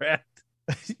Borat.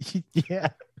 Yeah.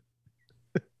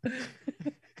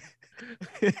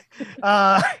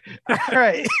 All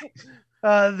right.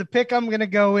 The pick I'm gonna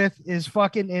go with is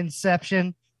fucking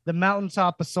Inception, the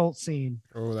mountaintop assault scene.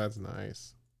 Oh, that's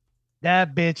nice.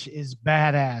 That bitch is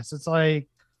badass. It's like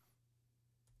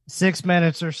 6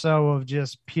 minutes or so of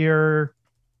just pure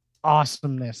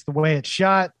awesomeness. The way it's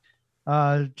shot,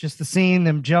 just the scene,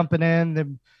 them jumping in,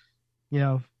 them,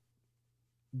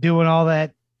 doing all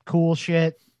that cool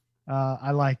shit.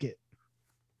 I like it.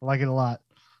 I like it a lot.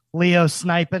 Leo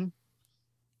sniping.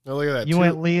 Oh, look at that. You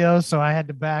went Leo, so I had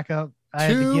to back up. I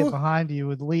had to Two- get behind you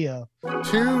with Leo.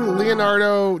 2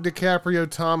 Leonardo DiCaprio,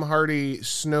 Tom Hardy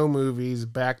snow movies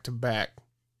back to back.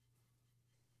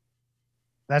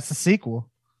 That's the sequel.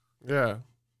 Yeah.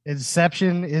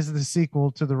 Inception is the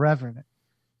sequel to The Revenant.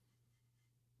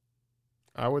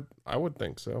 I would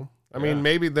think so. I Yeah. mean,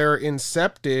 maybe they're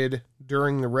incepted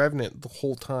during the Revenant the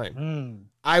whole time. Mm.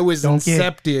 I was Don't get-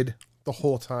 incepted the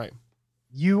whole time.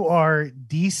 You are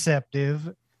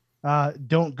deceptive.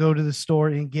 Don't go to the store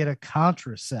and get a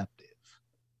contraceptive.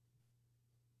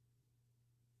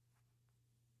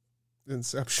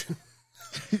 Inception.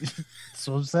 That's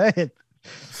what I'm saying.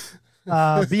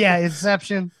 But yeah,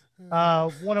 Inception.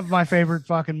 One of my favorite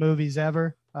fucking movies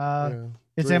ever. Yeah.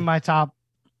 It's in my top,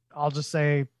 I'll just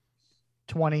say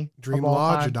 20. Dream of all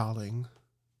larger, time. darling.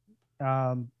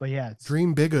 But yeah, it's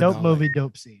Dream bigger, dope darling. movie,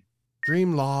 dope scene.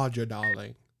 Dream larger,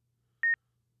 darling.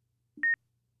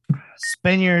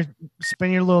 Spin your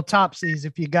little topsies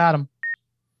if you got them.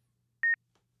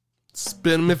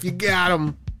 Spin them if you got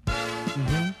them.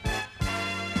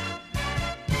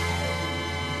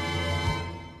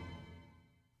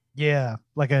 Yeah,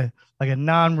 like a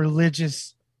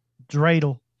non-religious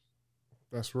dreidel.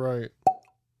 That's right.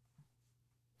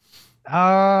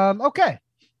 Okay.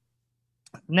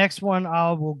 Next one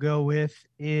I will go with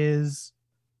is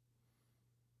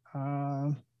yeah.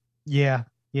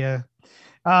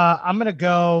 I'm gonna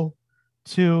go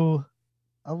to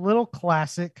a little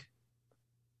classic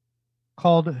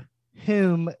called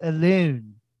Home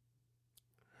Alone.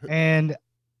 And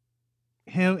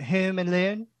Home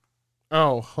Alone.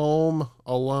 Oh, Home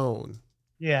Alone.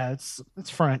 Yeah, it's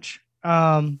French.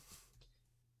 And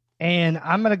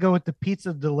I'm gonna go with the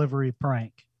pizza delivery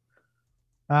prank.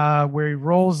 Where he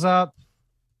rolls up,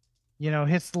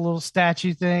 hits the little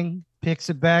statue thing, picks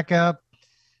it back up,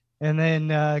 and then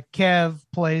Kev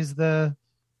plays the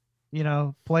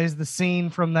scene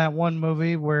from that one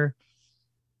movie where,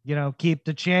 keep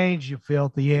the change, you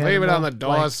filthy animal. Leave it on the Like,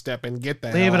 doorstep and get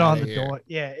that. leave it on the here. door.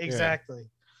 Yeah, exactly.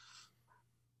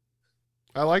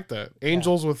 I like that.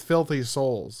 Angels with filthy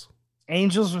souls.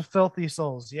 Angels with filthy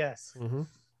souls. Yes.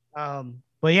 Mm-hmm.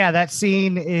 But yeah, that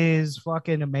scene is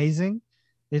fucking amazing.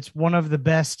 It's one of the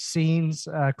best scenes,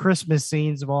 Christmas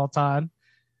scenes of all time,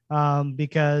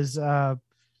 because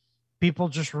people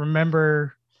just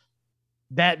remember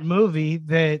that movie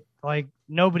that like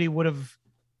nobody would have.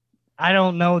 I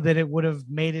don't know that it would have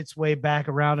made its way back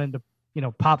around into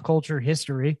pop culture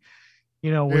history,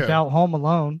 without Home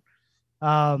Alone.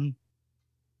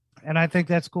 And I think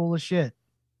that's cool as shit.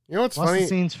 You know what's Plus, funny? the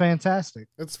scene's fantastic.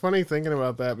 It's funny thinking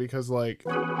about that because, like,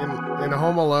 in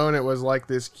Home Alone, it was like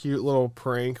this cute little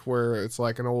prank where it's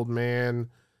like an old man,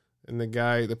 and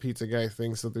the pizza guy,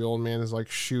 thinks that the old man is like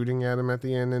shooting at him at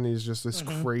the end, and he's just this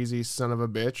crazy son of a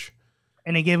bitch.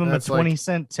 And he gave him a That's like-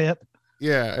 20-cent tip.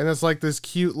 Yeah, and it's like this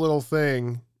cute little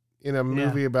thing in a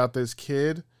movie about this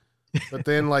kid. But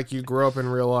then, like, you grow up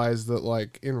and realize that,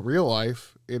 like, in real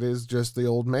life, it is just the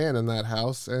old man in that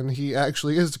house, and he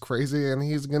actually is crazy, and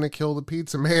he's gonna kill the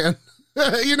pizza man.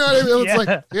 You know what I mean? It's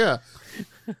like, yeah.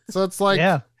 So it's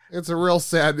like, it's a real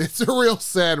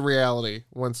sad reality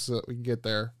once we get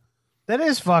there. That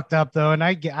is fucked up though, and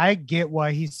I get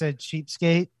why he said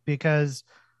cheapskate, because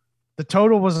the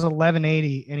total was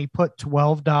 $11.80 and he put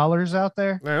 $12 out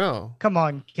there. I know. Come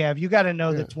on, Kev, you got to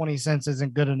know that 20 cents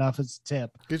isn't good enough as a tip.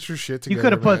 Get your shit together. You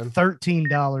could have put man.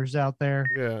 $13 out there,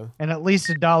 Yeah, and at least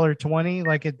 $1.20.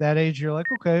 Like at that age, you're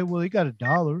like, okay, well, you got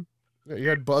 $1. Yeah, you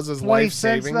had Buzz's 20 life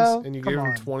cents, savings, though? and you Come gave him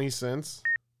on. 20 cents.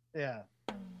 Yeah,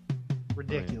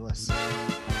 ridiculous. Buzz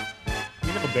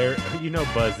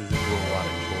isn't doing a lot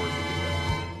of chores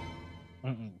either.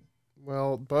 Mm-mm.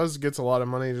 Well, Buzz gets a lot of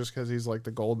money just because he's like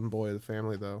the golden boy of the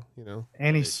family, though. You know.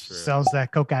 And he That's true. sells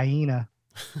that cocaine. I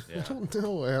don't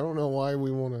know. I don't know why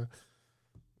we want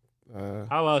to.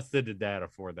 How else did the dad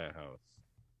afford that house?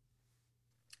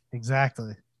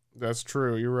 Exactly. That's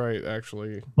true. You're right.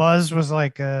 Actually, Buzz was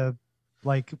like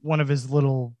one of his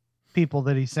little people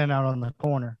that he sent out on the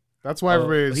corner. that's why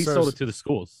everybody's he so, sold it to the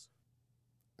schools.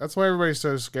 That's why everybody's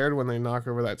so scared when they knock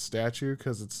over that statue,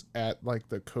 because it's at like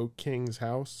the Coke King's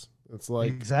house. It's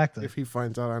like, Exactly. if he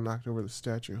finds out I knocked over the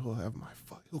statue,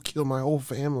 he'll kill my whole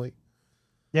family.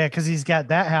 Yeah, because he's got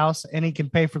that house and he can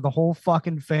pay for the whole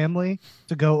fucking family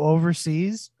to go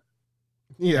overseas.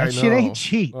 Yeah, That I know. shit ain't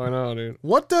cheap. I know, dude.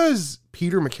 What does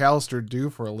Peter McAllister do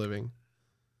for a living?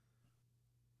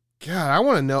 God, I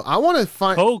want to know. I want to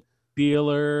find. Coke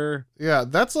dealer. Yeah,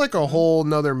 that's like a whole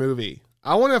nother movie.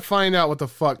 I want to find out what the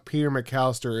fuck Peter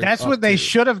McAllister is. That's up what they to.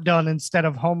 should have done instead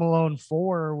of Home Alone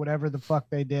 4 or whatever the fuck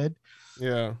they did.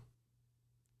 Yeah,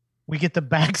 We get the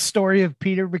backstory of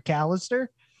Peter McAllister.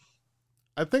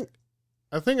 I think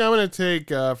I'm gonna take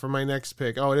for my next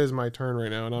pick. Oh, it is my turn right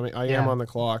now, and I am Yeah. on the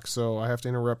clock, so I have to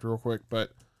interrupt real quick.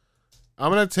 But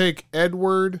I'm gonna take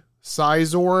Edward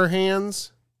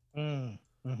Scissorhands,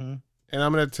 Mm-hmm. And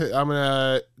I'm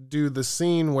gonna do the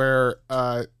scene where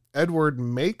Edward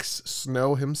makes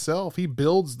snow himself. He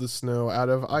builds the snow out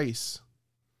of ice.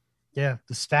 Yeah,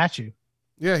 the statue.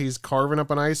 Yeah, he's carving up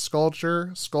an ice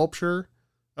sculpture.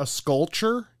 A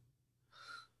sculpture.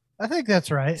 I think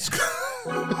that's right.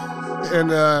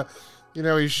 And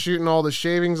he's shooting all the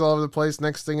shavings all over the place.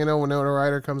 Next thing you know, Winona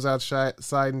Ryder comes outside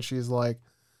and she's like,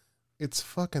 "It's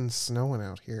fucking snowing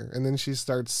out here." And then she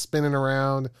starts spinning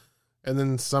around, and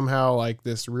then somehow like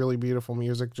this really beautiful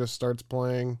music just starts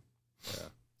playing. Yeah,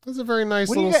 it's a very nice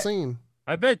little scene.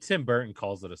 I bet Tim Burton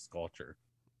calls it a sculpture.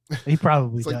 He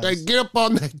probably It's does. like, hey, get up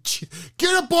on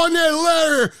that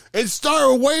ladder and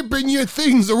start waving your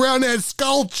things around that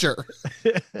sculpture.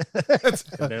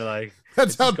 And they're like,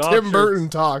 That's how Tim Burton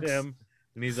talks. Tim.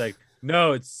 And he's like,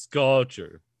 no, it's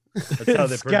sculpture. That's how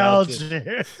they pronounce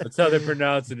it. That's how they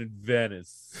pronounce it in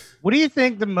Venice. What do you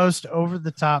think the most over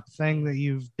the top thing that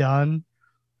you've done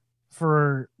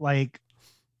for like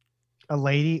a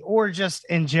lady, or just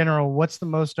in general? What's the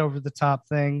most over the top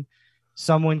thing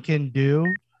someone can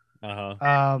do?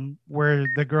 Where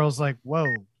the girl's like, "Whoa,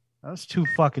 that was too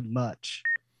fucking much,"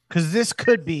 because this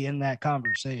could be in that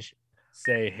conversation.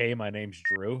 Say, "Hey, my name's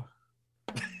Drew."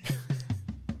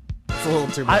 It's a little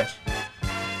too much.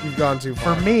 You've gone too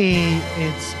far. For me,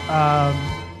 it's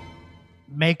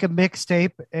make a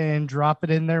mixtape and drop it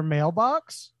in their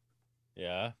mailbox.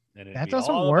 Yeah, and that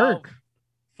doesn't work.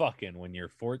 Fucking when you're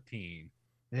 14.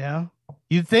 Yeah,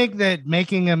 you'd think that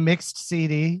making a mixed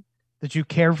CD that you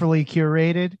carefully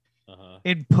curated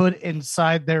and put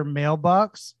inside their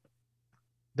mailbox,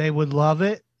 they would love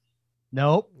it.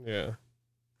 Nope. Yeah.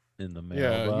 In the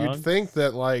mailbox. Yeah, you'd think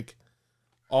that like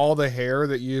all the hair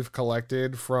that you've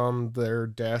collected from their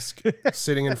desk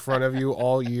sitting in front of you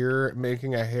all year,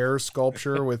 making a hair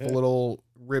sculpture with little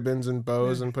ribbons and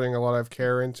bows and putting a lot of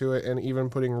care into it, and even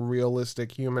putting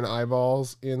realistic human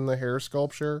eyeballs in the hair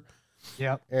sculpture.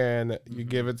 Yep. And you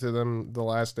give it to them the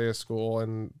last day of school,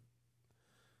 and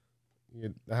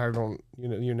you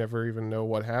never even know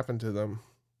what happened to them.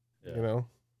 Yeah. You know,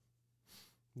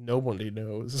 nobody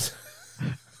knows.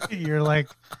 You're like,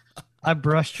 I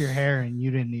brushed your hair and you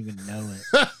didn't even know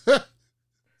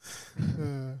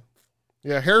it.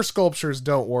 Yeah, hair sculptures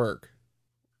don't work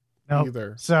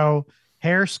either. So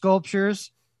hair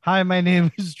sculptures. Hi, my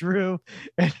name is Drew,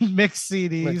 and mixed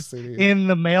CDs in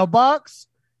the mailbox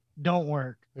don't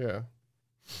work. Yeah.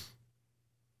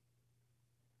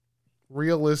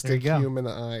 Realistic human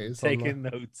eyes. Taking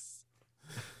notes.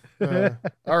 All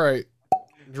right.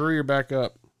 Drew, you're back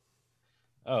up.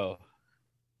 Oh.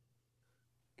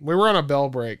 We were on a bell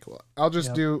break. I'll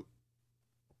just do.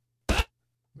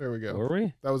 There we go. Were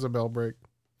we? That was a bell break.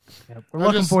 Yep. We're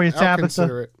looking for you, I'll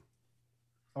consider Tabitha.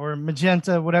 Or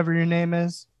Magenta, whatever your name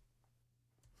is.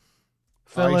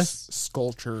 Phyllis. Ice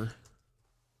sculpture.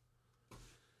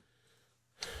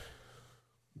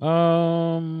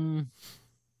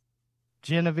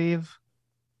 Genevieve.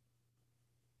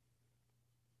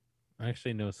 I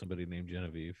actually know somebody named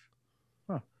Genevieve.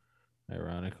 Huh.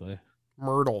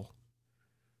 Myrtle.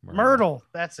 Myrtle.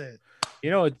 That's it.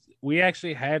 You know, we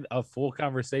actually had a full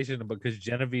conversation because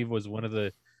Genevieve was one of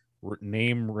the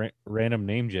random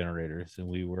name generators, and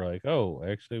we were like, "Oh,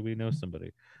 actually, we know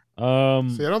somebody." See,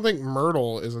 I don't think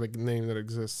Myrtle is a name that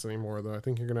exists anymore, though. I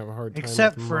think you're gonna have a hard time.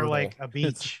 Except with for Myrtle. like a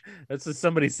beach. That's what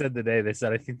somebody said today. They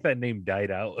said, "I think that name died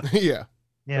out." Yeah.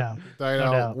 Yeah. Died no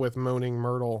out doubt. with Moaning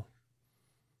Myrtle.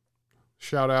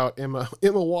 Shout out Emma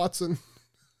Watson.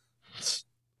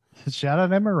 Shout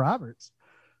out Emma Roberts.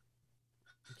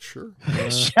 Sure.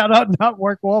 Shout out not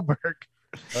Mark Wahlberg.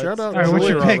 Shout out All right, what's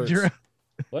Julia your pick, Roberts. Drew?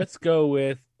 Let's go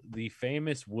with the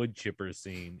famous wood chipper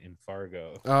scene in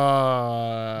Fargo.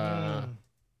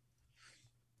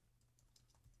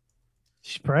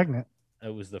 She's pregnant.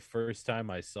 It was the first time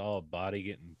I saw a body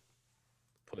getting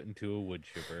put into a wood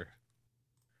chipper.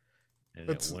 And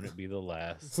it wouldn't be the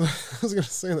last. I was going to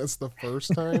say that's the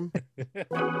first time.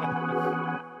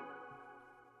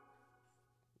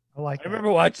 I like I remember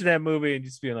watching that movie and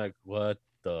just being like, what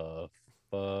the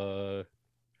fuck?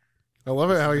 I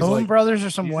love it how he's Coen like, brothers are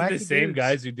some These are wacky the same dudes.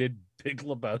 guys who did Big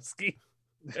Lebowski.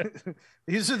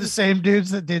 These are the same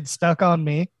dudes that did Stuck on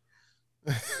Me.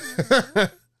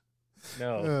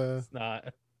 No, it's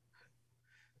not.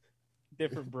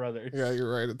 Different brothers. yeah,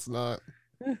 you're right. It's not.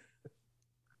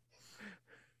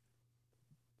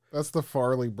 That's the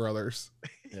Farley brothers.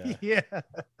 Yeah. Yeah.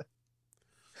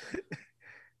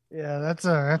 Yeah, that's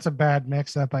a bad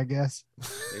mix up, I guess.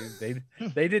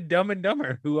 They did Dumb and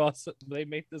Dumber, who also they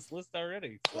made this list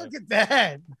already. So. Look at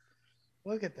that.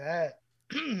 Look at that.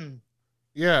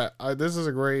 Yeah, this is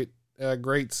a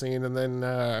great scene. And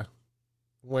then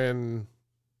when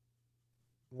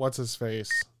what's his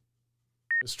face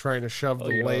is trying to shove the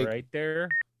you're leg. right there.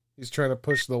 He's trying to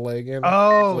push the leg in.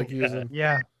 Oh, like using.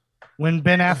 yeah. When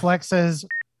Ben Affleck says,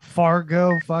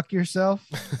 Fargo, fuck yourself.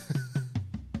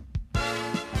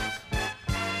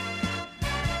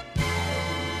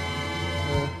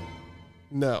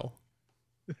 No.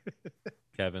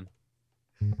 Kevin.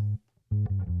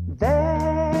 That's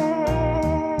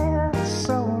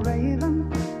so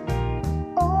Raven.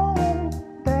 Oh,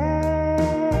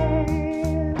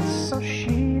 that's so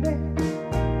shady.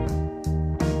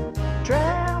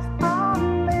 Draft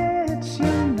bottom lets you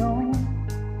know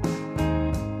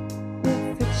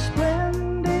if it's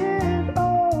splendid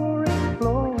or it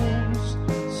blows.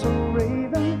 So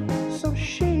Raven, so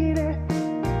shady.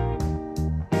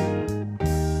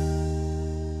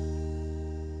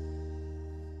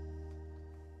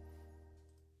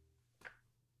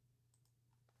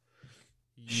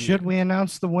 Should we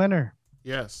announce the winner?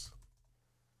 Yes.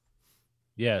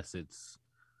 Yes, it's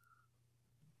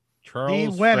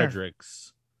Charles winner.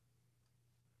 Fredericks.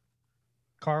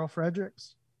 Carl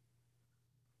Fredericks?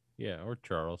 Yeah, or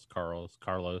Carlos,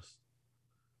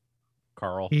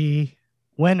 Carl, The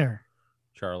winner.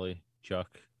 Charlie,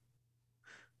 Chuck.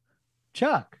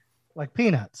 Chuck, like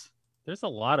peanuts. There's a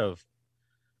lot of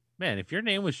man. If your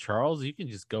name was Charles, you can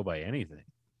just go by anything.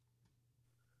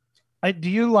 Do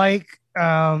you like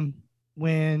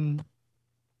when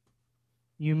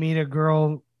you meet a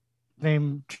girl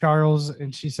named Charles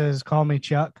and she says, "Call me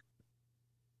Chuck"?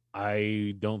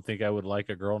 I don't think I would like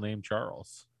a girl named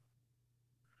Charles.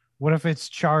 What if it's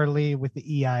Charlie with the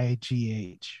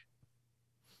EIGH?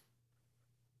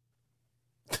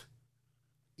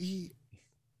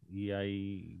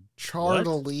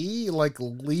 Charlie, like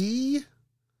Lee?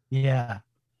 Yeah.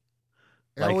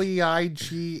 Like- Leigh. Like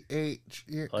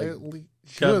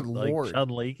Good Like lord. Chud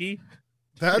Lakey?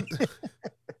 That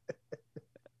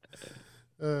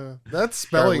that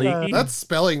spelling Charleaky? that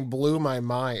spelling blew my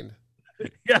mind.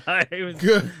 Yeah, it was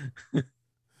Good.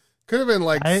 Could have been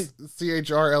like I-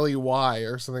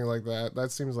 CHRLEY or something like that.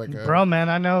 That seems like a Bro, man,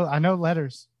 I know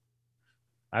letters.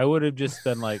 I would have just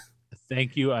been like,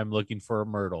 thank you, I'm looking for a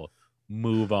Myrtle.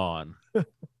 Move on.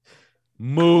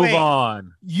 Move Wait.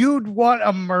 on. You'd want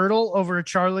a Myrtle over a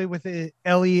Charlie with a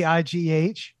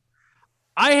LEIGH?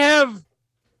 I have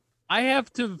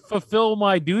to fulfill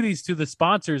my duties to the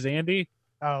sponsors, Andy.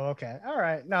 Oh, okay. All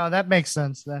right. No, that makes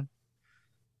sense then.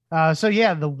 So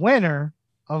yeah, the winner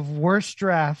of worst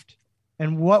draft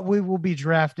and what we will be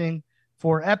drafting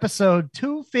for episode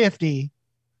 250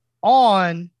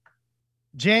 on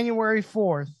January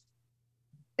 4th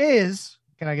is,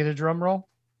 can I get a drum roll?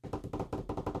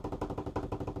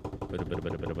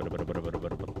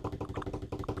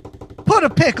 Put a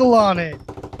pickle on it.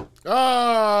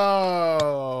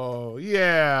 Oh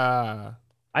yeah.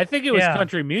 I think it was Yeah.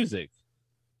 country music.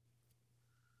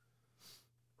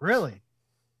 Really?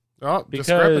 Oh, Because-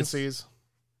 discrepancies.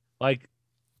 Like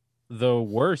the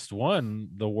worst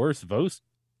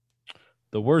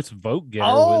vote getter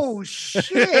Oh was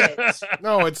shit.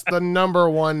 No, it's the number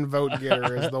one vote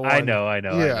getter is the one. I know.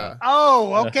 Yeah.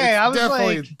 Oh, okay. I was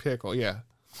Definitely like, pickle, yeah.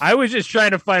 I was just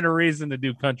trying to find a reason to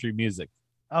do country music.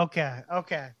 okay.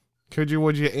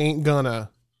 Would you ain't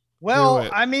gonna. Well, Do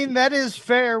it. I mean, that is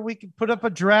fair. We could put up a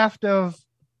draft of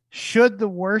should the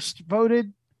worst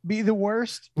voted be the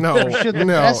worst? No, Or should the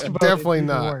no, best voted definitely be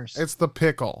the not. worst? It's the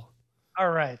pickle. All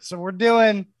right. So we're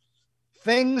doing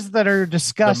things that are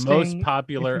disgusting. The most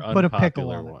popular, if you put a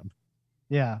pickle unpopular on it. one.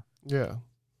 Yeah. Yeah.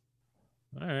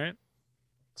 All right.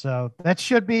 So that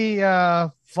should be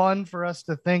fun for us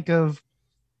to think of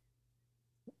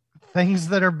things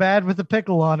that are bad with a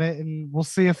pickle on it, and we'll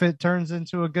see if it turns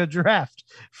into a good draft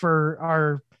for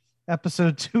our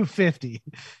episode 250.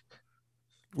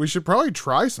 We should probably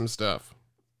try some stuff.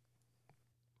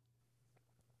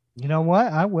 You know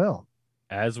what? I will.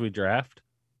 As we draft,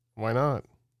 Why not?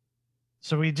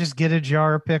 So we just get a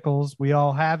jar of pickles. We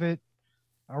all have it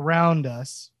around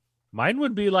us. mine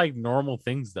would be like normal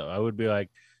things though. I would be like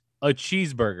a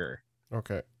cheeseburger,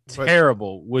 Okay. But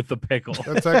terrible with the pickle.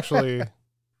 that's actually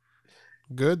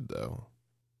good though.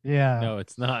 Yeah. No,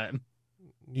 it's not.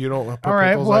 You don't put All right,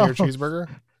 pickles well- on your cheeseburger?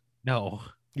 No.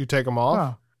 You take them off?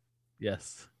 Huh.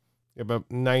 Yes. Yeah, but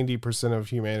 90% of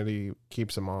humanity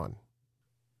keeps them on.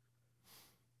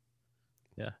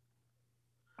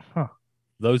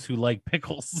 Those who like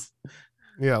pickles.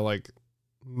 Yeah, like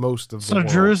most of the So world.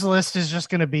 Drew's list is just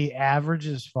going to be average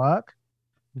as fuck.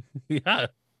 Yeah.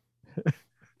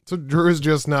 So Drew's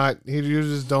just not. You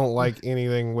just don't like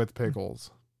anything with pickles.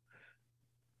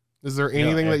 Is there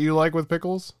anything yeah. that you like with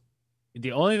pickles?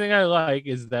 The only thing I like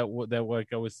is that like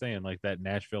I was saying, like that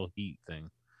Nashville heat thing.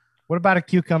 What about a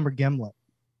cucumber gimlet?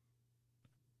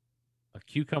 A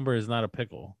cucumber is not a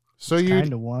pickle. So It's you'd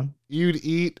kind of one.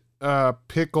 eat a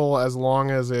pickle as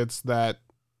long as it's that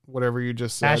whatever you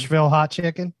just said. Nashville hot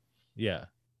chicken. Yeah.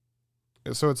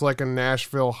 So it's like a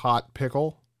Nashville hot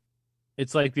pickle.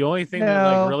 It's like the only thing that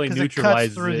No, like really 'cause it cuts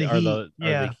neutralizes through it the are heat. the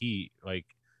Yeah. heat. Like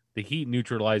the heat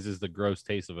neutralizes the gross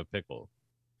taste of a pickle.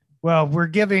 Well, we're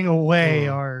giving away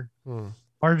Hmm.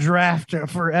 our draft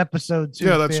for episode 250.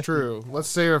 Yeah, that's true. Let's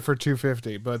save it for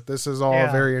 250, but this is all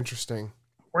Yeah. very interesting.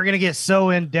 We're gonna get so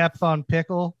in depth on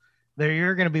pickle that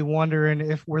you're gonna be wondering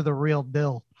if we're the real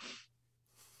deal.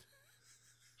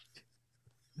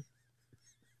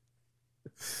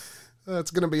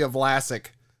 That's going to be a Vlasic,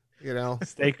 you know.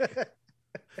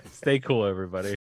 Stay cool, everybody.